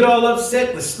 We get all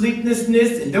upset with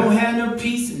sleeplessness and don't have no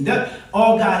peace. And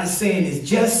all God is saying is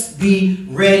just be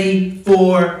ready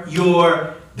for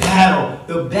your battle.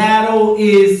 The battle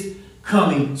is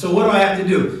coming. So what do I have to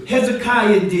do?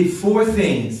 Hezekiah did 4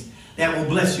 things that will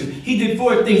bless you. He did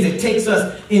 4 things that takes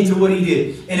us into what he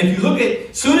did. And if you look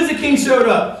at, as soon as the king showed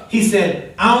up, he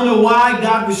said, I don't know why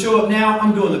God would show up now.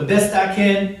 I'm doing the best I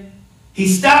can. He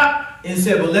stopped and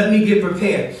said, well, let me get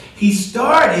prepared. He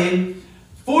started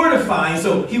fortifying.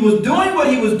 So he was doing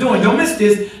what he was doing. Don't miss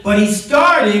this. But he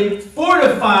started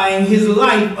fortifying his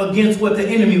life against what the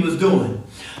enemy was doing.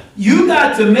 You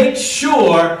got to make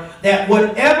sure that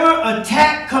whatever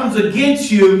attack comes against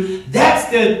you,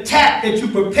 that's the attack that you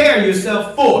prepare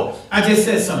yourself for. I just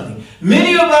said something.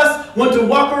 Many of us want to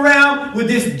walk around with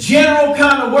this general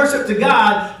kind of worship to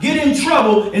God, get in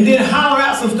trouble, and then holler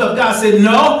out some stuff. God said,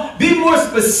 no, be more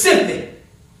specific.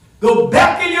 Go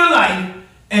back in your life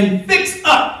and fix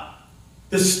up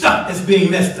the stuff that's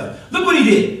being messed up. Look what he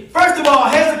did. First of all,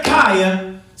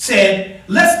 Hezekiah said,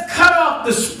 let's cut off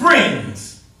the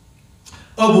springs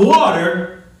of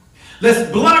water.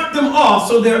 Let's block them off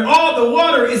so that all the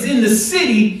water is in the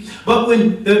city. But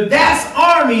when the vast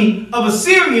army of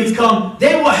Assyrians come,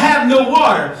 they will have no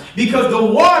water because the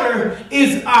water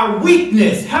is our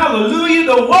weakness.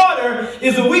 Hallelujah. The water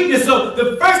is a weakness. So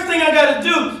the first thing I got to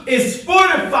do is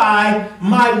fortify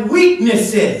my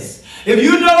weaknesses. If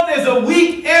you know there's a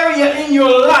weak area in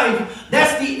your life,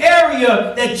 that's the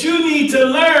area that you need to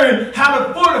learn how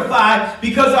to fortify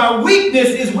because our weakness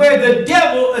is where the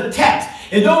devil attacks.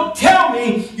 And don't tell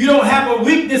me you don't have a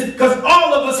weakness because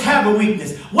all of us have a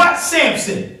weakness. Watch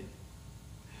Samson.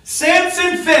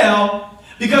 Samson fell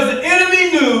because the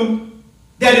enemy knew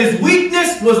that his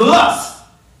weakness was lust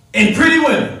and pretty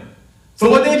women. So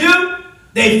what they do?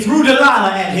 They threw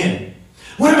Delilah at him.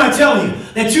 What am I telling you?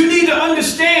 That you need to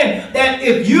understand that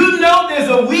if you know there's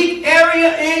a weak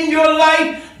area in your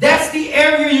life, That's the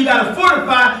area you got to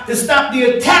fortify to stop the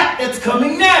attack that's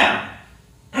coming now.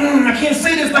 I can't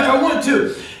say this like I want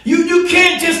to. You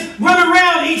can't just run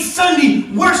around each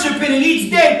Sunday worshiping and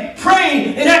each day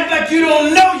praying and act like you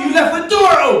don't know you left a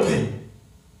door open.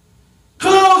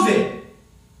 Close it.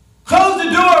 Close the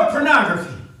door of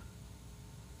pornography.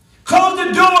 Close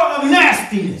the door of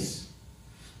nastiness.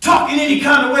 Talking any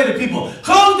kind of way to people.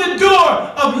 Close the door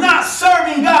of not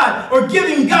serving God or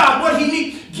giving God what he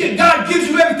needs. God gives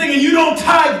you everything and you don't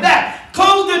tithe back.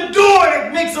 Close the door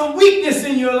that makes a weakness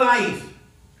in your life.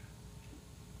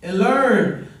 And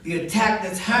learn the attack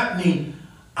that's happening.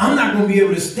 I'm not going to be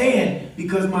able to stand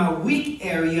because my weak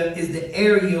area is the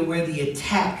area where the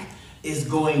attack is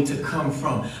going to come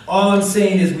from. All I'm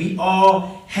saying is we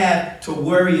all have to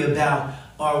worry about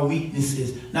our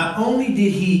weaknesses. Not only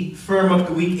did he firm up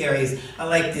the weak areas, I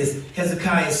like this.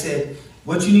 Hezekiah said,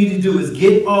 what you need to do is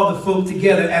get all the folk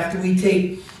together after we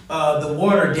take the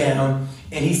water down.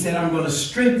 And he said, I'm going to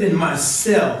strengthen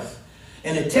myself.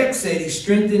 And the text said he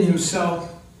strengthened himself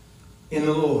in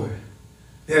the Lord.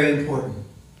 Very important.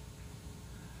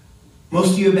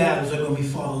 Most of your battles are going to be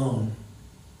fought alone.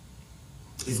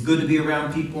 It's good to be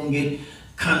around people and get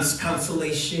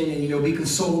consolation and, be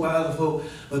consoled by other folk.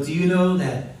 But do you know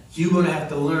that you're going to have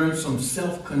to learn some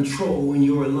self-control when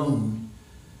you're alone?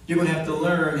 You're going to have to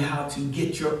learn how to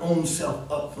get your own self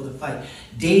up for the fight.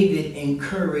 David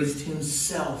encouraged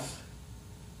himself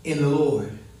in the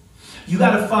Lord. You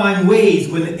got to find ways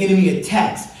when the enemy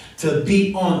attacks to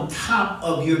be on top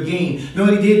of your game. You know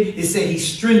what he did? It said he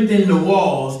strengthened the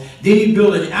walls. Then he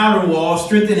built an outer wall,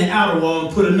 strengthened the outer wall,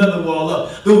 and put another wall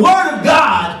up. The word of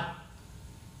God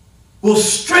will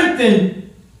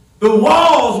strengthen the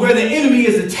walls where the enemy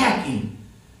is attacking.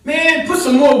 Man, put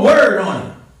some more word on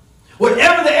it.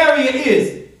 Whatever the area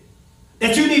is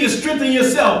that you need to strengthen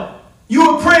yourself.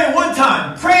 You were praying one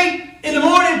time. Pray in the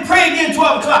morning, pray again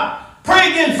 12 o'clock.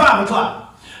 Pray again 5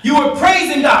 o'clock. You were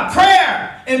praising God.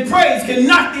 Prayer and praise can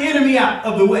knock the enemy out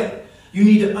of the way. You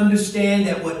need to understand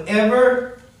that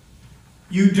whatever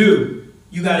you do,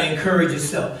 you got to encourage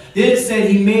yourself. Then it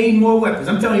said he made more weapons.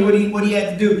 I'm telling you what he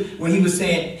had to do when he was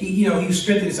saying he was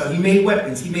strengthening himself. He made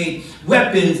weapons. He made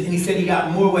weapons, and he said he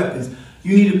got more weapons.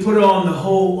 You need to put on the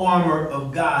whole armor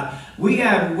of God. We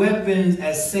have weapons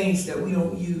as saints that we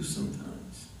don't use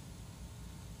sometimes.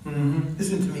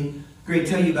 Listen to me. I'm going to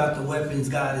tell you about the weapons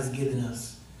God has given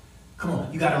us. Come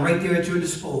on, you got them right there at your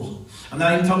disposal. I'm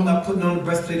not even talking about putting on the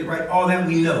breastplate, right? All that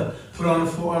we know. Put on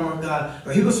the full armor of God.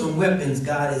 But here are some weapons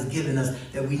God has given us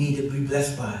that we need to be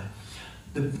blessed by.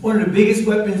 One of the biggest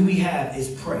weapons we have is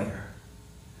prayer.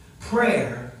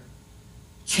 Prayer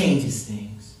changes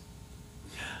things.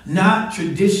 Not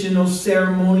traditional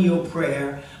ceremonial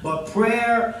prayer, but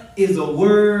prayer is a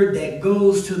word that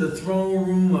goes to the throne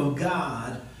room of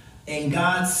God, and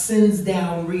God sends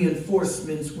down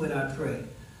reinforcements when I pray.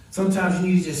 Sometimes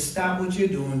you need to just stop what you're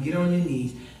doing, get on your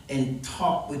knees, and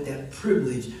talk with that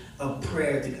privilege of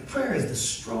prayer to God. Prayer is the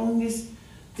strongest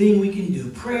thing we can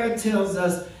do. Prayer tells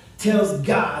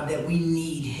God that we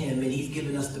need him, and he's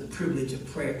given us the privilege of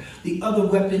prayer. The other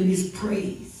weapon is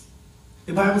praise.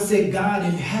 The Bible said God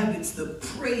inhabits the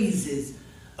praises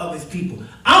of his people.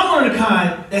 I'm one of the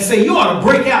kind that say you ought to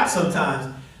break out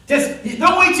sometimes. Just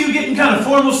don't wait till you get in kind of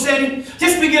formal setting.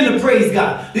 Just begin to praise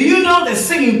God. Do you know that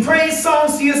singing praise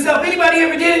songs to yourself, anybody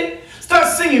ever did it? Start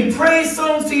singing praise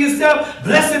songs to yourself.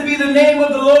 Blessed be the name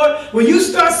of the Lord. When you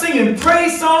start singing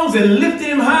praise songs and lifting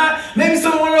him high, maybe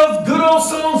some one of those good old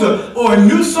songs or a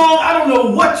new song, I don't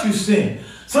know what you sing.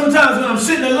 Sometimes when I'm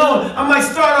sitting alone, I might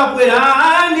start off with,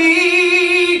 I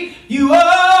need you.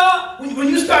 Oh. When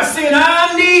you start saying,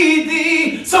 I need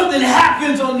thee, something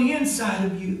happens on the inside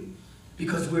of you.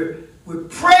 Because we're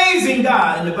praising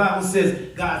God. And the Bible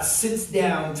says God sits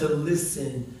down to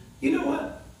listen. You know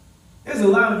what? There's a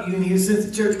lot of you in here since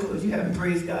the church closed. You haven't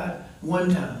praised God one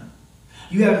time.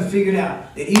 You haven't figured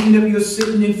out that even if you're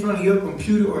sitting in front of your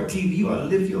computer or TV, you ought to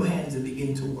lift your hands and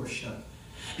begin to worship.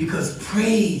 Because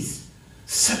praise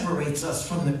separates us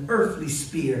from the earthly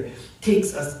sphere,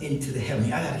 takes us into the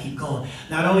heavenly. I got to keep going.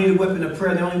 Not only the weapon of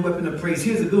prayer, the only weapon of praise.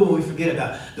 Here's a good one we forget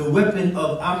about. The weapon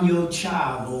of I'm your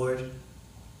child, Lord.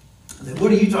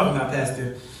 What are you talking about,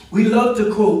 Pastor? We love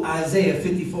to quote Isaiah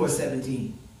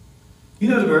 54:17. You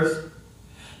know the verse.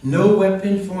 No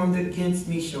weapon formed against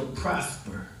me shall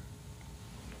prosper.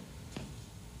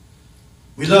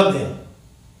 We love that. And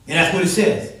that's what it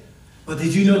says. But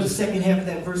did you know the second half of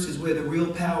that verse is where the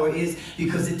real power is?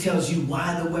 Because it tells you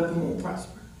why the weapon won't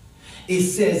prosper. It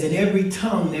says, and every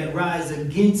tongue that rises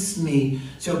against me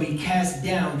shall be cast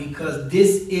down, because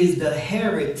this is the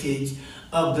heritage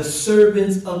of the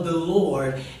servants of the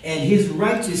Lord, and his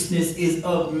righteousness is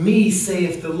of me,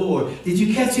 saith the Lord. Did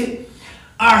you catch it?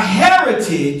 Our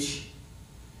heritage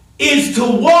is to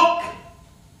walk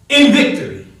in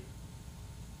victory.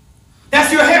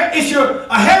 That's your heritage.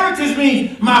 A heritage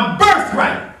means my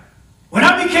birthright. When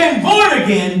I became born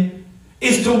again,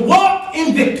 is to walk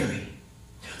in victory.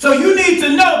 So you need to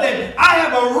know that I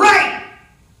have a right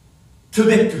to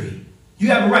victory. You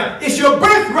have a right. It's your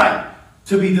birthright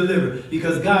to be delivered.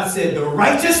 Because God said the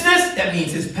righteousness, that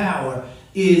means his power,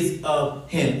 is of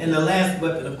him. And the last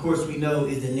weapon, of course, we know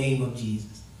is the name of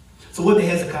Jesus. So what did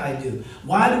Hezekiah do?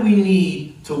 Why do we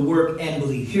need to work and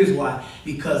believe? Here's why.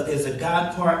 Because there's a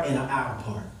God part and an our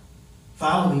part.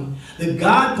 Follow me. The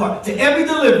God part. To every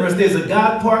deliverance, there's a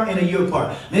God part and a your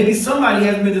part. Maybe somebody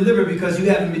hasn't been delivered because you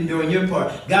haven't been doing your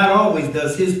part. God always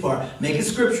does his part. Make it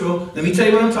scriptural. Let me tell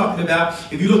you what I'm talking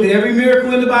about. If you look at every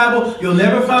miracle in the Bible, you'll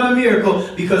never find a miracle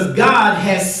because God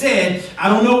has said, I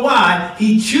don't know why,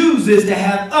 he chooses to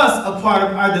have us a part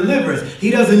of our deliverance. He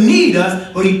doesn't need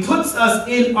us, but he puts us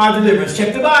in our deliverance.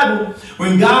 Check the Bible.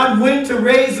 When God went to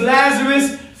raise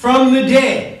Lazarus from the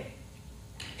dead,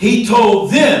 he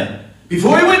told them,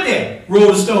 before he went there,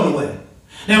 roll the stone away.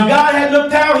 Now, God had no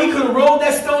power. He could have rolled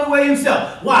that stone away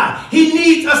himself. Why? He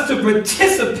needs us to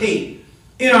participate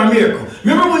in our miracle.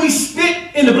 Remember when he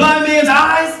spit in the blind man's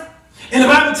eyes? And the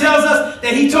Bible tells us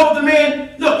that he told the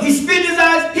man, look, he spit in his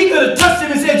eyes. He could have touched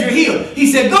him and said, you're healed.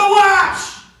 He said, go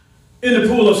wash in the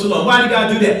pool of Shiloh. Why did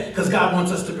God do that? Because God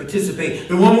wants us to participate.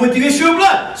 The woman with the issue of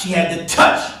blood, she had to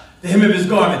touch the hem of his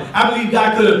garment. I believe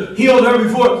God could have healed her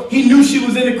before he knew she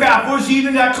was in the crowd, before she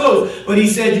even got close. But he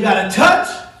said, you got to touch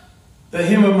the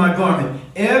hem of my garment.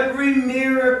 Every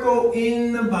miracle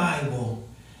in the Bible,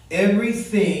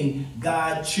 everything,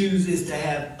 God chooses to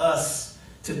have us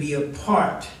to be a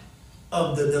part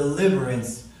of the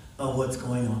deliverance of what's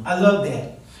going on. I love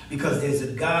that because there's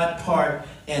a God part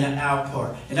and an our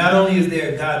part. And not only is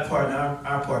there a God part and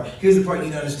our part, here's the part you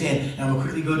need to understand, and I'm going to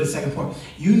quickly go to the second point.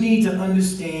 You need to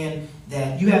understand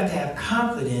that you have to have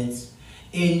confidence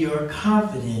in your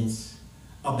confidence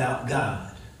about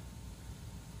God.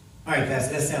 All right,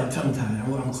 Pastor, that sounds tongue-tied.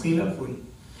 I'm going to clean up for you.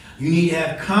 You need to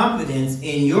have confidence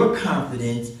in your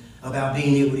confidence about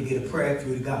being able to get a prayer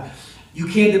through to God. You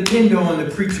can't depend on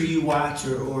the preacher you watch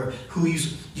or who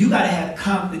you got to have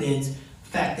confidence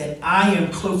fact that I am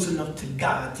close enough to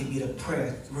God to get a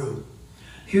prayer through.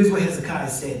 Here's what Hezekiah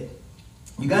said.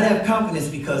 You got to have confidence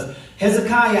because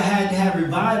Hezekiah had to have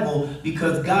revival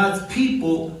because God's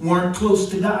people weren't close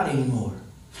to God anymore.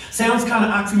 Sounds kind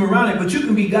of oxymoronic, but you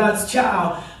can be God's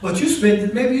child, but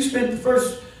maybe you spent the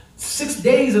first 6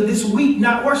 days of this week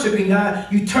not worshiping God.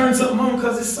 You turn something on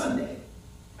because it's Sunday.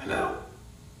 I know.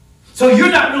 So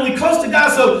you're not really close to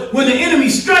God. So when the enemy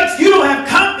strikes, you don't have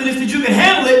confidence that you can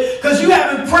handle it because you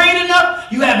haven't prayed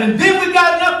enough. You haven't been with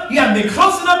God enough. You haven't been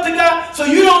close enough to God. So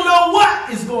you don't know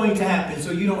what is going to happen.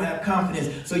 So you don't have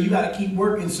confidence. So you got to keep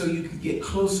working so you can get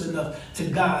close enough to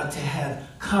God to have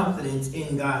confidence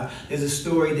in God. There's a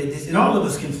story that and all of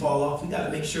us can fall off. We got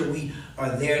to make sure we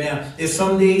are there. Now, there's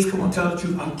some days, come on, tell the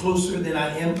truth, I'm closer than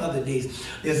I am other days.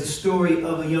 There's a story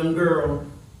of a young girl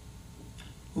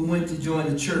who went to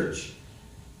join the church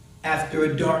after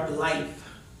a dark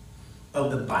life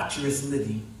of debaucherous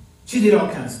living. She did all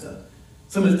kinds of stuff.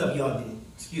 Some of the stuff y'all did.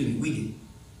 Excuse me, we did.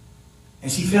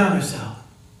 And she found herself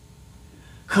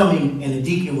coming, and the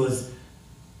deacon was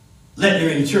letting her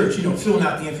in church, filling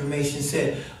out the information,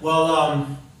 said, well,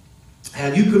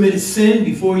 have you committed sin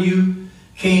before you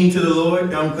came to the Lord?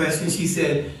 Dumb question. She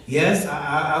said, yes,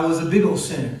 I was a big old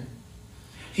sinner.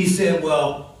 He said,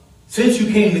 well, since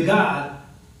you came to God,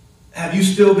 have you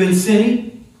still been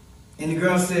sinning? And the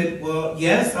girl said, well,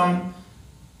 yes,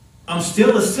 I'm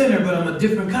still a sinner, but I'm a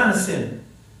different kind of sinner.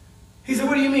 He said,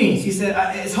 what do you mean? She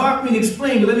said, it's hard for me to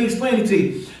explain, but let me explain it to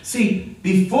you. See,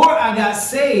 before I got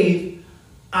saved,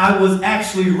 I was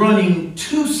actually running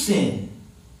to sin.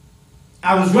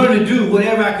 I was running to do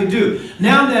whatever I could do.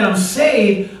 Now that I'm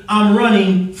saved, I'm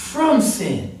running from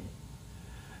sin.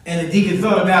 And the deacon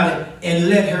thought about it and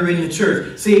let her in the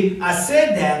church. See, I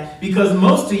said that because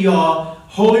most of y'all,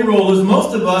 holy rollers,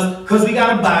 most of us, because we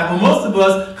got a Bible, most of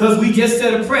us, because we just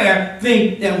said a prayer,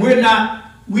 think that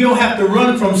we don't have to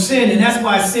run from sin, and that's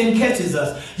why sin catches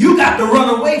us. You got to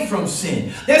run away from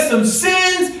sin. There's some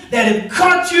sins that have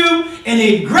caught you, and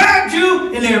they grabbed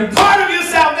you, and they're part of your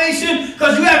salvation,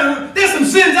 because there's some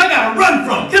sins I got to run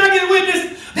from. Can I get a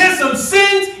witness? There's some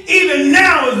sins, even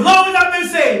now, as long as I've been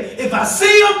saved, if I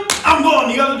see them, I'm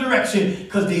going the other direction,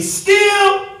 because they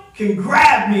still can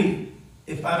grab me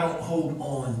if I don't hold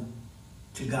on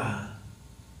to God.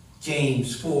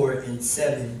 James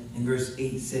 4:7 and verse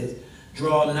 8 says,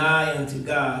 draw nigh unto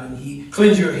God, and he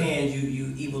cleanse your hands,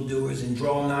 you evildoers, and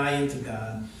draw nigh unto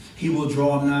God. He will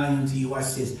draw nigh unto you.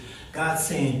 Watch this. God's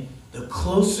saying, the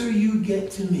closer you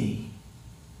get to me,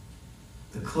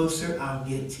 the closer I'll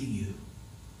get to you.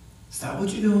 Stop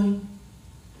what you're doing.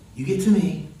 You get to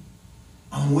me.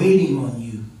 I'm waiting on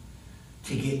you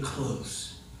to get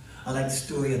close. I like the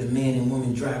story of the man and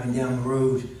woman driving down the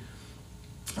road.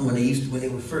 And when they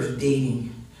were first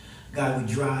dating, God would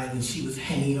drive and she was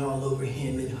hanging all over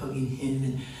him and hugging him.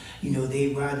 And, they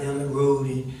ride down the road.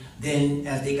 And then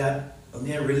as they got in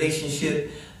their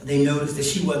relationship, they noticed that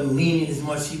she wasn't leaning as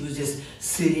much. She was just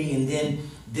sitting. And then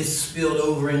this spilled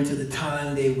over into the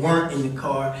time they weren't in the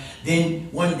car. Then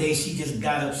one day she just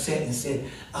got upset and said,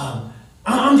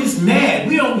 I'm just mad.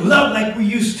 We don't love like we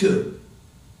used to.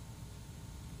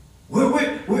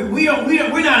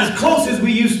 We're not as close as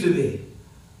we used to be.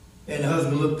 And the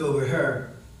husband looked over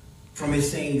her from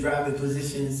his same driving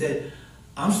position and said,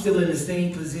 I'm still in the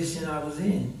same position I was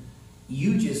in.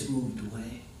 You just moved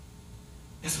away.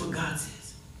 That's what God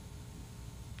says.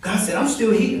 God said, I'm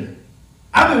still here.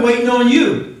 I've been waiting on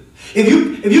you. If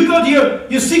you go to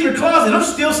your secret closet, I'm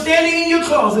still standing in your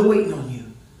closet waiting on you.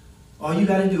 All you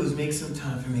got to do is make some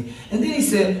time for me. And then he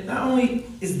said, not only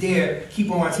is there,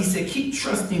 keep on watching, he said, keep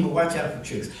trusting, but watch out for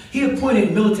tricks. He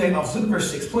appointed military officers. Look at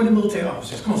verse 6. Appointed military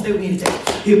officers. Come on, stay with me in the text.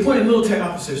 He appointed military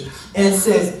officers. And it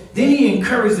says, then he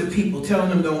encouraged the people, telling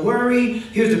them, don't worry.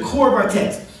 Here's the core of our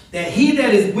text. That he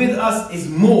that is with us is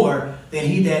more than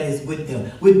he that is with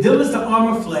them. With them is the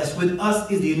arm of flesh. With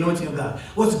us is the anointing of God.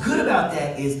 What's good about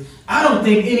that is, I don't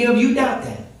think any of you doubt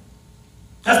that.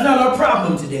 That's not our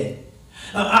problem today.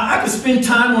 I could spend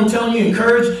time on telling you,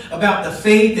 encourage about the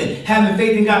faith and having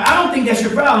faith in God. I don't think that's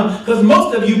your problem because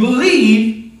most of you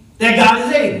believe that God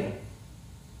is able.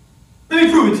 Let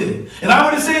me prove it to you. If I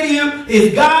were to say to you,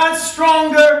 is God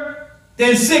stronger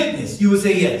than sickness? You would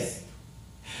say yes.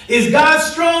 Is God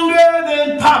stronger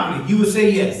than poverty? You would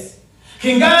say yes.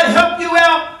 Can God help you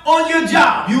out on your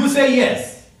job? You would say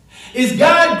yes. Is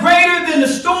God greater than the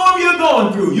storm you're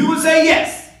going through? You would say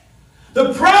yes.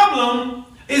 The problem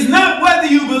is not whether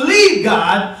you believe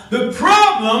God. The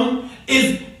problem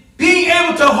is being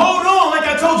able to hold on, like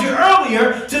I told you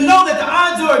earlier, to know that the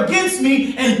odds are against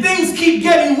me and things keep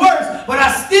getting worse, but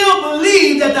I still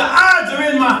believe that the odds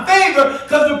are in my favor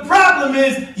because the problem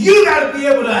is you got to be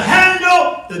able to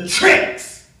handle the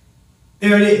tricks.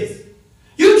 There it is.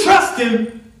 You trust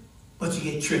him, but you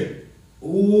get tricked.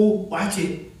 Ooh, watch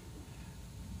it.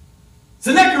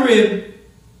 Sennacherib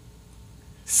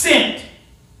sent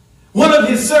one of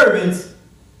his servants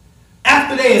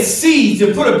after they had sieged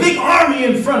and put a big army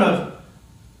in front of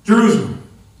Jerusalem.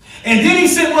 And then he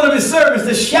sent one of his servants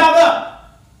to shout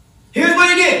up. Here's what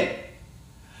he did.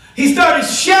 He started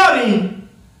shouting,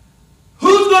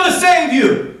 who's going to save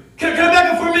you? Can I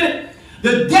back up for a minute?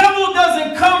 The devil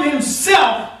doesn't come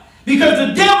himself because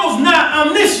the devil's not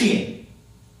omniscient.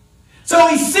 So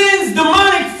he sends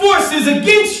demonic forces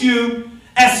against you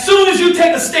as soon as you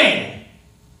take a stand.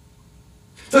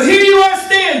 So here you are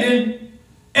standing,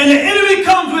 and the enemy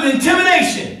comes with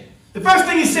intimidation. The first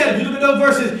thing he said, if you look at those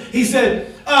verses, he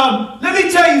said, let me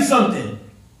tell you something.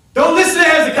 Don't listen to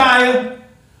Hezekiah.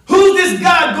 Who's this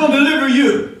God going to deliver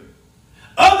you?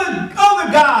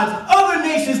 Other gods, other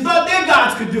nations thought their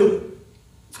gods could do it.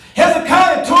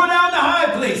 Hezekiah tore down the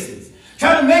high places,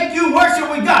 trying to make you worship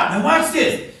with God. Now watch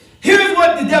this. Here's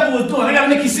what the devil was doing. I got to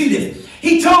make you see this.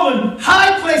 He told him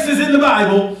high places in the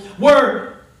Bible were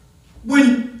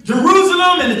when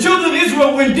Jerusalem and the children of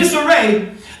Israel were in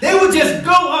disarray, they would just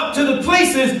go up to the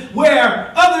places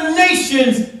where other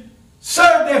nations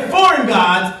served their foreign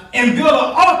gods and build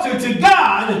an altar to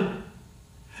God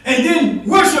and then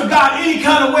worship God any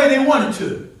kind of way they wanted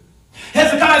to.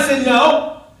 Hezekiah said,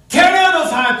 no, tear down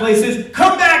those high places,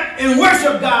 come back and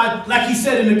worship God like he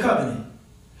said in the covenant.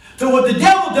 So what the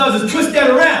devil does is twist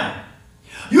that around.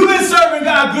 You've been serving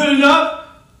God good enough.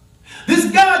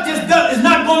 This God is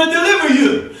not going to deliver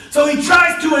you. So he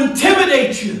tries to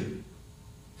intimidate you.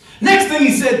 Next thing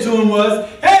he said to him was,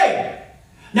 hey,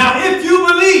 now if you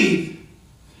believe,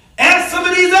 as some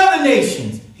of these other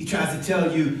nations, he tries to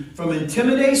tell you from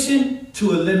intimidation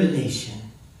to elimination.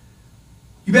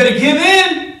 You better give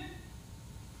in.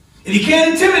 If he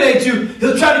can't intimidate you,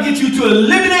 he'll try to get you to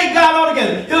eliminate God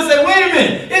altogether. He'll say, wait a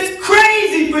minute, it's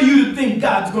crazy for you to think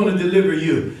God's going to deliver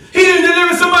you. He didn't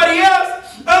deliver somebody else.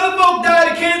 Other folk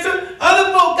died of cancer.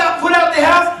 Other folk got put out their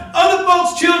house. Other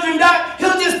folks' children died.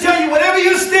 He'll just tell you whatever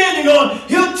you're standing on.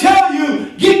 He'll tell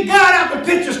you, get God out the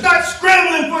picture. Start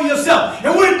scrambling for yourself.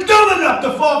 And we're dumb enough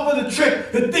to fall for the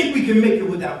trick to think we can make it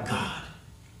without God.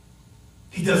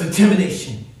 He does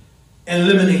intimidation and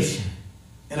elimination.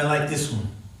 And I like this one.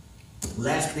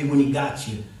 Lastly, when he got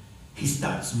you, he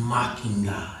starts mocking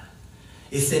God.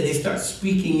 It said they start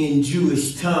speaking in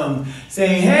Jewish tongue,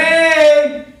 saying,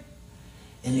 hey!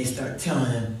 And they start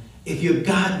telling him, if your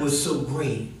God was so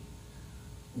great,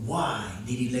 why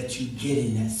did he let you get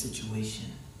in that situation?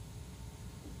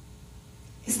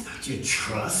 It's not your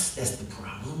trust that's the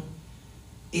problem.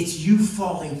 It's you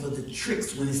falling for the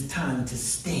tricks when it's time to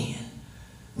stand.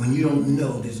 When you don't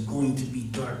know there's going to be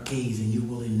dark days and you're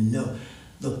willing to know,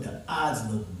 look, the odds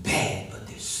look bad, but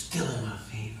they're still in my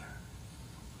favor.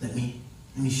 Let me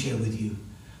share with you.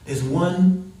 There's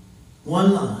one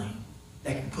line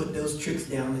that can put those tricks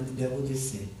down that the devil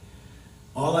just said.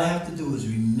 All I have to do is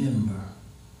remember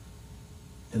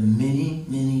the many,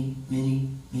 many, many,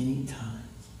 many times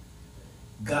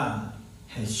God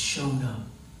has shown up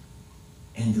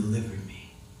and delivered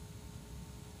me.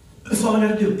 That's all I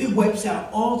got to do. It wipes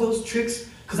out all those tricks,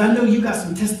 because I know you got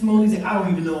some testimonies that I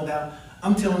don't even know about.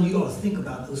 I'm telling you, you ought to think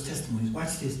about those testimonies.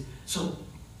 Watch this. So,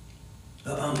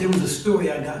 there was a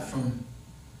story I got from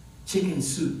Chicken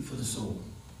Soup for the Soul.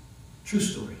 True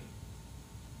story.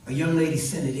 A young lady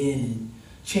sent it in and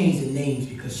changed the names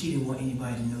because she didn't want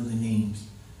anybody to know the names.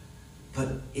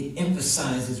 But it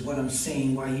emphasizes what I'm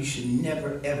saying, why you should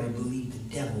never, ever believe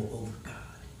the devil over God.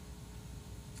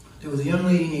 There was a young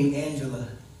lady named Angela.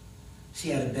 She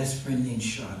had a best friend named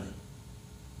Charlotte.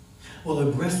 Well,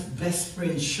 her best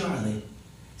friend Charlotte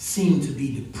seemed to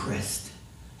be depressed.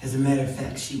 As a matter of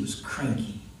fact, she was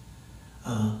cranky.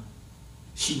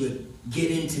 She would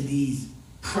get into these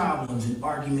problems and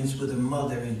arguments with her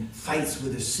mother and fights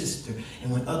with her sister.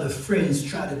 And when other friends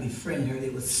tried to befriend her, they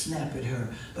would snap at her.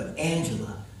 But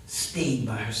Angela stayed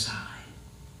by her side.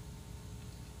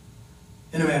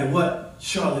 And no matter what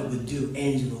Charlotte would do,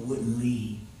 Angela wouldn't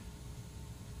leave.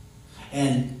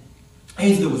 And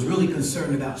Angela was really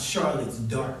concerned about Charlotte's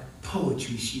dark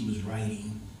poetry she was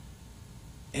writing.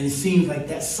 And it seemed like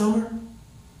that summer,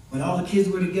 when all the kids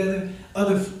were together,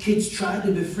 other kids tried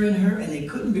to befriend her, and they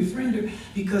couldn't befriend her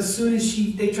because as soon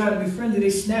as they tried to befriend her, they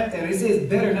snapped at her. They said it's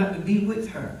better not to be with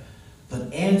her.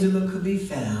 But Angela could be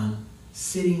found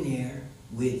sitting there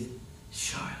with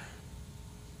Charlotte.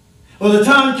 Well, the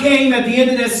time came at the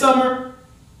end of that summer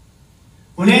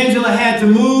when Angela had to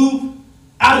move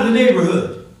out of the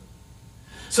neighborhood.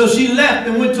 So she left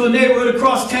and went to a neighborhood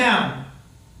across town.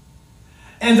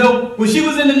 And so when she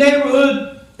was in the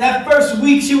neighborhood, that first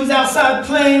week she was outside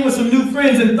playing with some new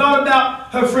friends and thought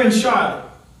about her friend Charlotte.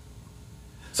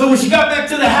 So when she got back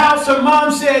to the house, her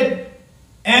mom said,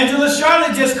 Angela,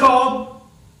 Charlotte just called.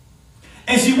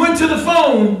 And she went to the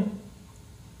phone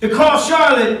to call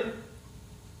Charlotte,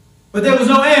 but there was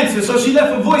no answer. So she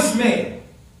left a voicemail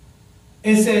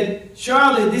and said,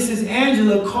 Charlotte, this is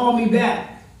Angela, call me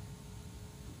back.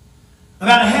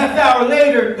 About a half hour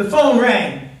later, the phone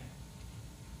rang.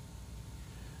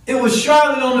 It was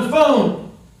Charlotte on the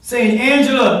phone saying,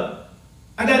 Angela,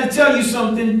 I got to tell you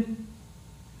something.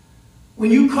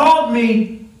 When you called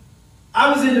me,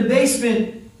 I was in the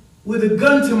basement with a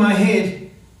gun to my head,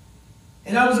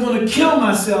 and I was going to kill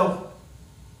myself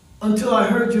until I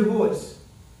heard your voice.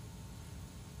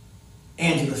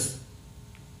 Angela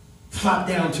flopped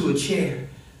down to a chair.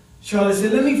 Charlotte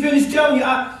said, let me finish telling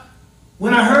you.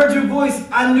 When I heard your voice,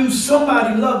 I knew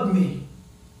somebody loved me.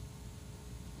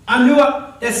 I knew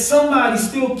that somebody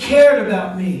still cared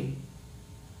about me.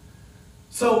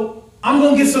 So I'm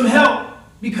going to get some help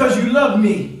because you love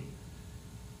me.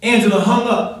 Angela hung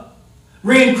up,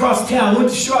 ran across town, went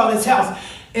to Charlotte's house,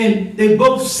 and they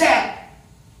both sat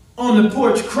on the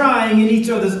porch crying in each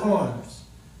other's arms.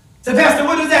 Said, Pastor,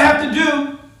 what does that have to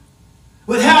do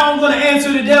with how I'm going to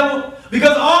answer the devil?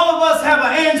 Because all of us have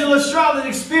an Angela Charlotte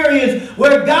experience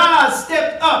where God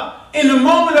stepped up in the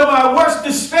moment of our worst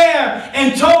despair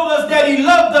and told us that he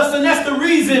loved us, and that's the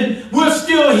reason we're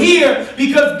still here.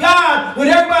 Because God, when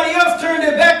everybody else turned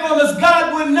their back on us,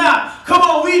 God would not. Come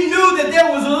on, we knew that there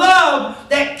was love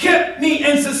that kept me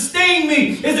and sustained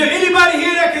me. Is there anybody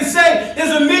here that can say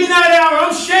there's a midnight hour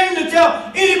I'm ashamed to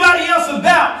tell anybody else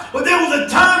about, but there was a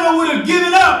time I would have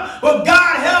given up, but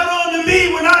God held on to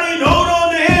me when I didn't hold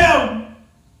on to him?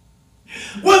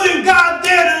 Wasn't God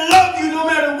there to love you no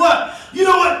matter what? You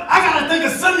know what? I got to thank a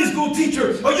Sunday school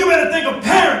teacher, or you better thank a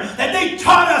parent, that they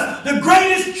taught us the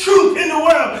greatest truth in the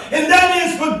world. And that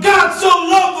is, for God so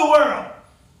loved the world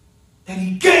that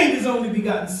he gave his only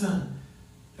begotten Son.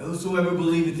 Whosoever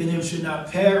believeth in him should not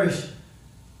perish,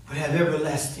 but have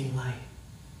everlasting life.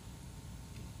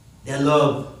 That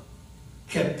love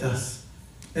kept us.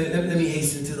 Let me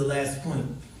hasten to the last point.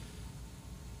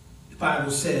 The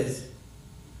Bible says,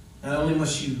 not only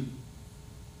must you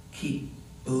keep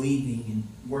believing and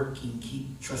working,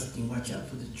 keep trusting, watch out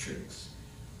for the tricks.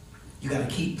 You got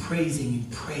to keep praising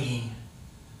and praying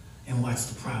and watch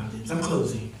the providence. I'm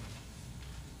closing.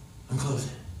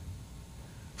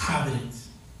 Providence.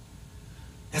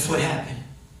 That's what happened.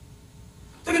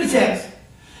 Look at the text.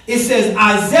 It says,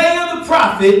 Isaiah the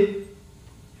prophet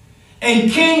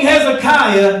and King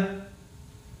Hezekiah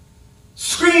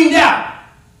screamed out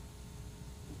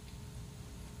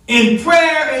in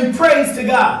prayer and praise to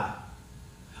God.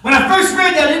 When I first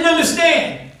read that, I didn't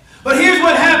understand. But here's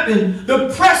what happened.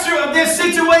 The pressure of their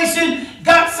situation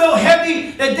got so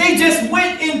heavy that they just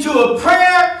went into a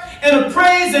prayer and a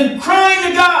praise and crying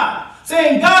to God,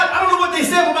 saying, God, I don't know what they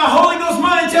said, but my Holy Ghost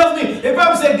mind tells me. They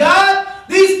probably said, God,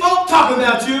 these folk talk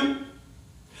about you.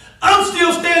 I'm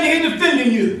still standing here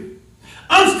defending you.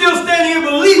 I'm still standing here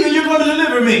believing you're going to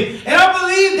deliver me. And I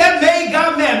believe that made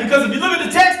God mad, because if you look at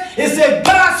the text, it said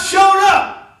God showed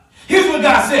up. Here's what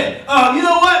God said. You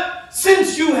know what?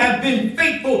 Since you have been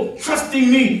faithful,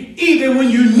 trusting me, even when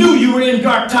you knew you were in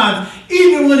dark times,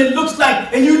 even when it looks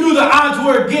like, and you knew the odds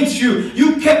were against you,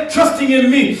 you kept trusting in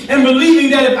me and believing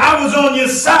that if I was on your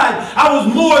side, I was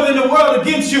more than the world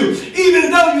against you.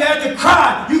 Even though you had to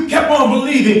cry, you kept on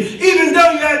believing. Even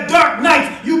though you had dark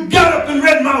nights, you got up and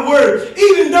read my word.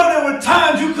 Even though there were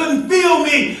times you couldn't feel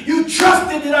me, you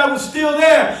trusted that I was still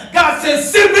there. God says,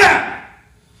 sit back.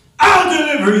 I'll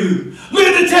deliver you. Look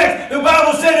at the text. The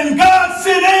Bible said, and God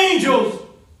sent angels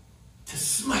to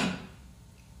smite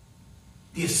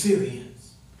the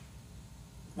Assyrians.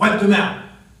 Wiped them out.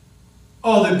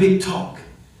 All their big talk.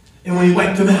 And when he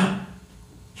wiped them out,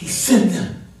 he sent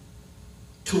them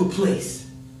to a place.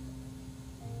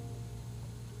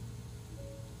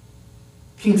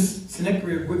 King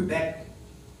Sennacherib went back,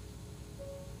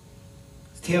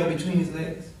 his tail between his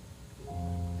legs.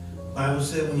 The Bible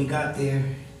said when he got there,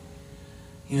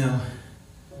 you know,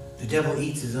 the devil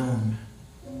eats his own.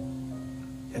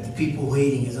 That the people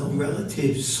waiting, his own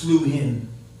relatives, slew him.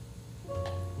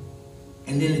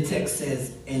 And then the text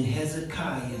says, and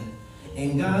Hezekiah,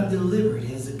 and God delivered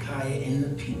Hezekiah and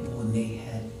the people, and they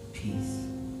had peace.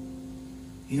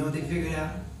 You know what they figured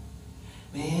out?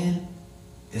 Man,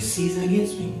 they're seizing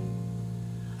against me.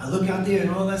 I look out there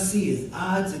and all I see is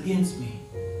odds against me.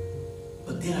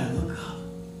 But then I look up.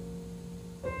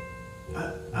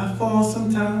 I fall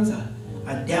sometimes.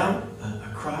 I doubt.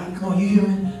 I cry. Come on, you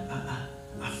human.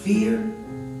 I fear.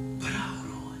 But I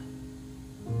hold on.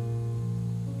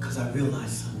 Because I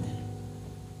realize something.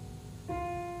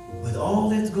 With all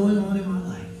that's going on in my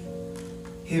life,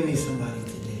 hear me somebody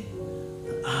today.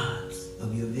 The odds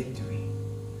of your victory,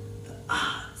 the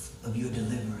odds of your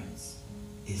deliverance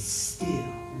is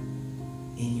still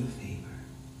in your favor.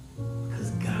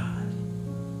 Because God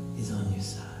is on your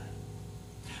side.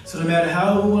 So no matter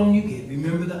how overwhelmed you get,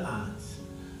 remember the odds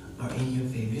are in your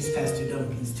favor. This is Pastor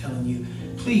Dunkins telling you,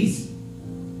 please,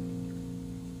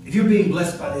 if you're being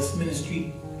blessed by this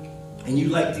ministry and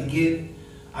you'd like to give,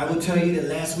 I will tell you that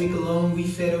last week alone we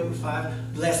fed over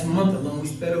last month alone we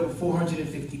fed over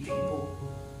 450 people,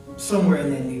 somewhere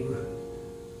in that neighborhood.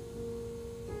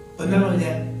 But not only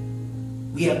that,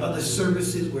 we have other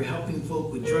services. We're helping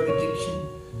folk with drug addiction.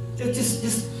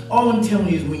 Just all I'm telling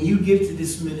you is when you give to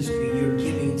this ministry, you're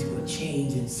giving to a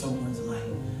change in someone's life.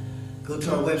 Go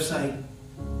to our website,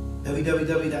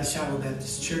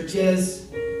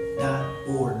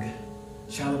 www.shilohbaptistchurches.org,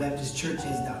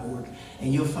 shilohbaptistchurches.org,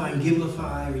 and you'll find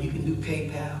Givelify, or you can do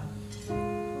PayPal.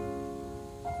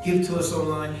 Give to us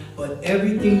online, but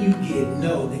everything you give,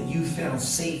 know that you found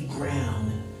safe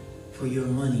ground for your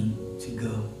money to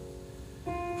go.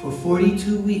 For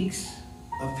 42 weeks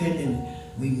of pandemic,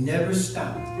 we never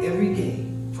stopped every day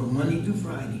from Monday through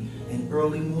Friday an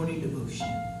early morning devotion.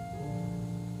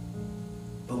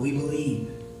 But we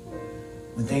believe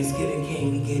when Thanksgiving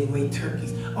came, we gave away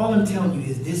turkeys. All I'm telling you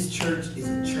is this church is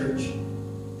a church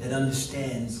that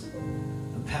understands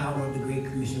the power of the Great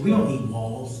Commission. We don't need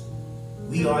walls.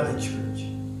 We are the church.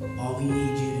 All we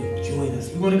need you to join us.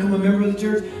 If you want to become a member of the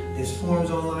church, there's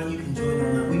forms online. You can join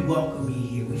online. We welcome you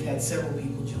here. We've had several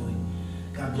people join.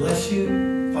 God bless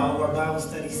you. Follow our Bible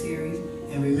study series.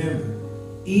 And remember,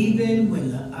 even when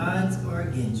the odds are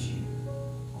against you,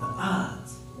 the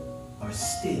odds are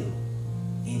still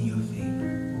in your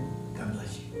favor. God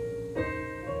bless you.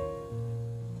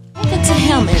 Give it to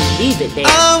him and leave it there.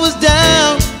 I was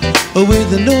down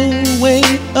with no way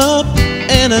up,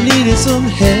 and I needed some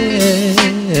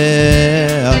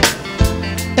help.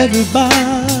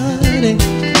 Everybody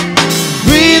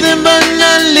breathing but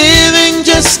not living,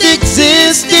 just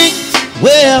existing.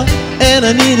 Well, and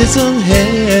I needed some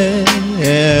help.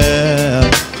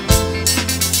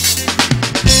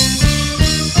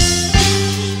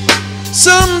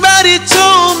 Somebody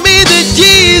told me that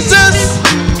Jesus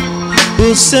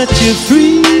will set you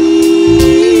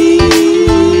free.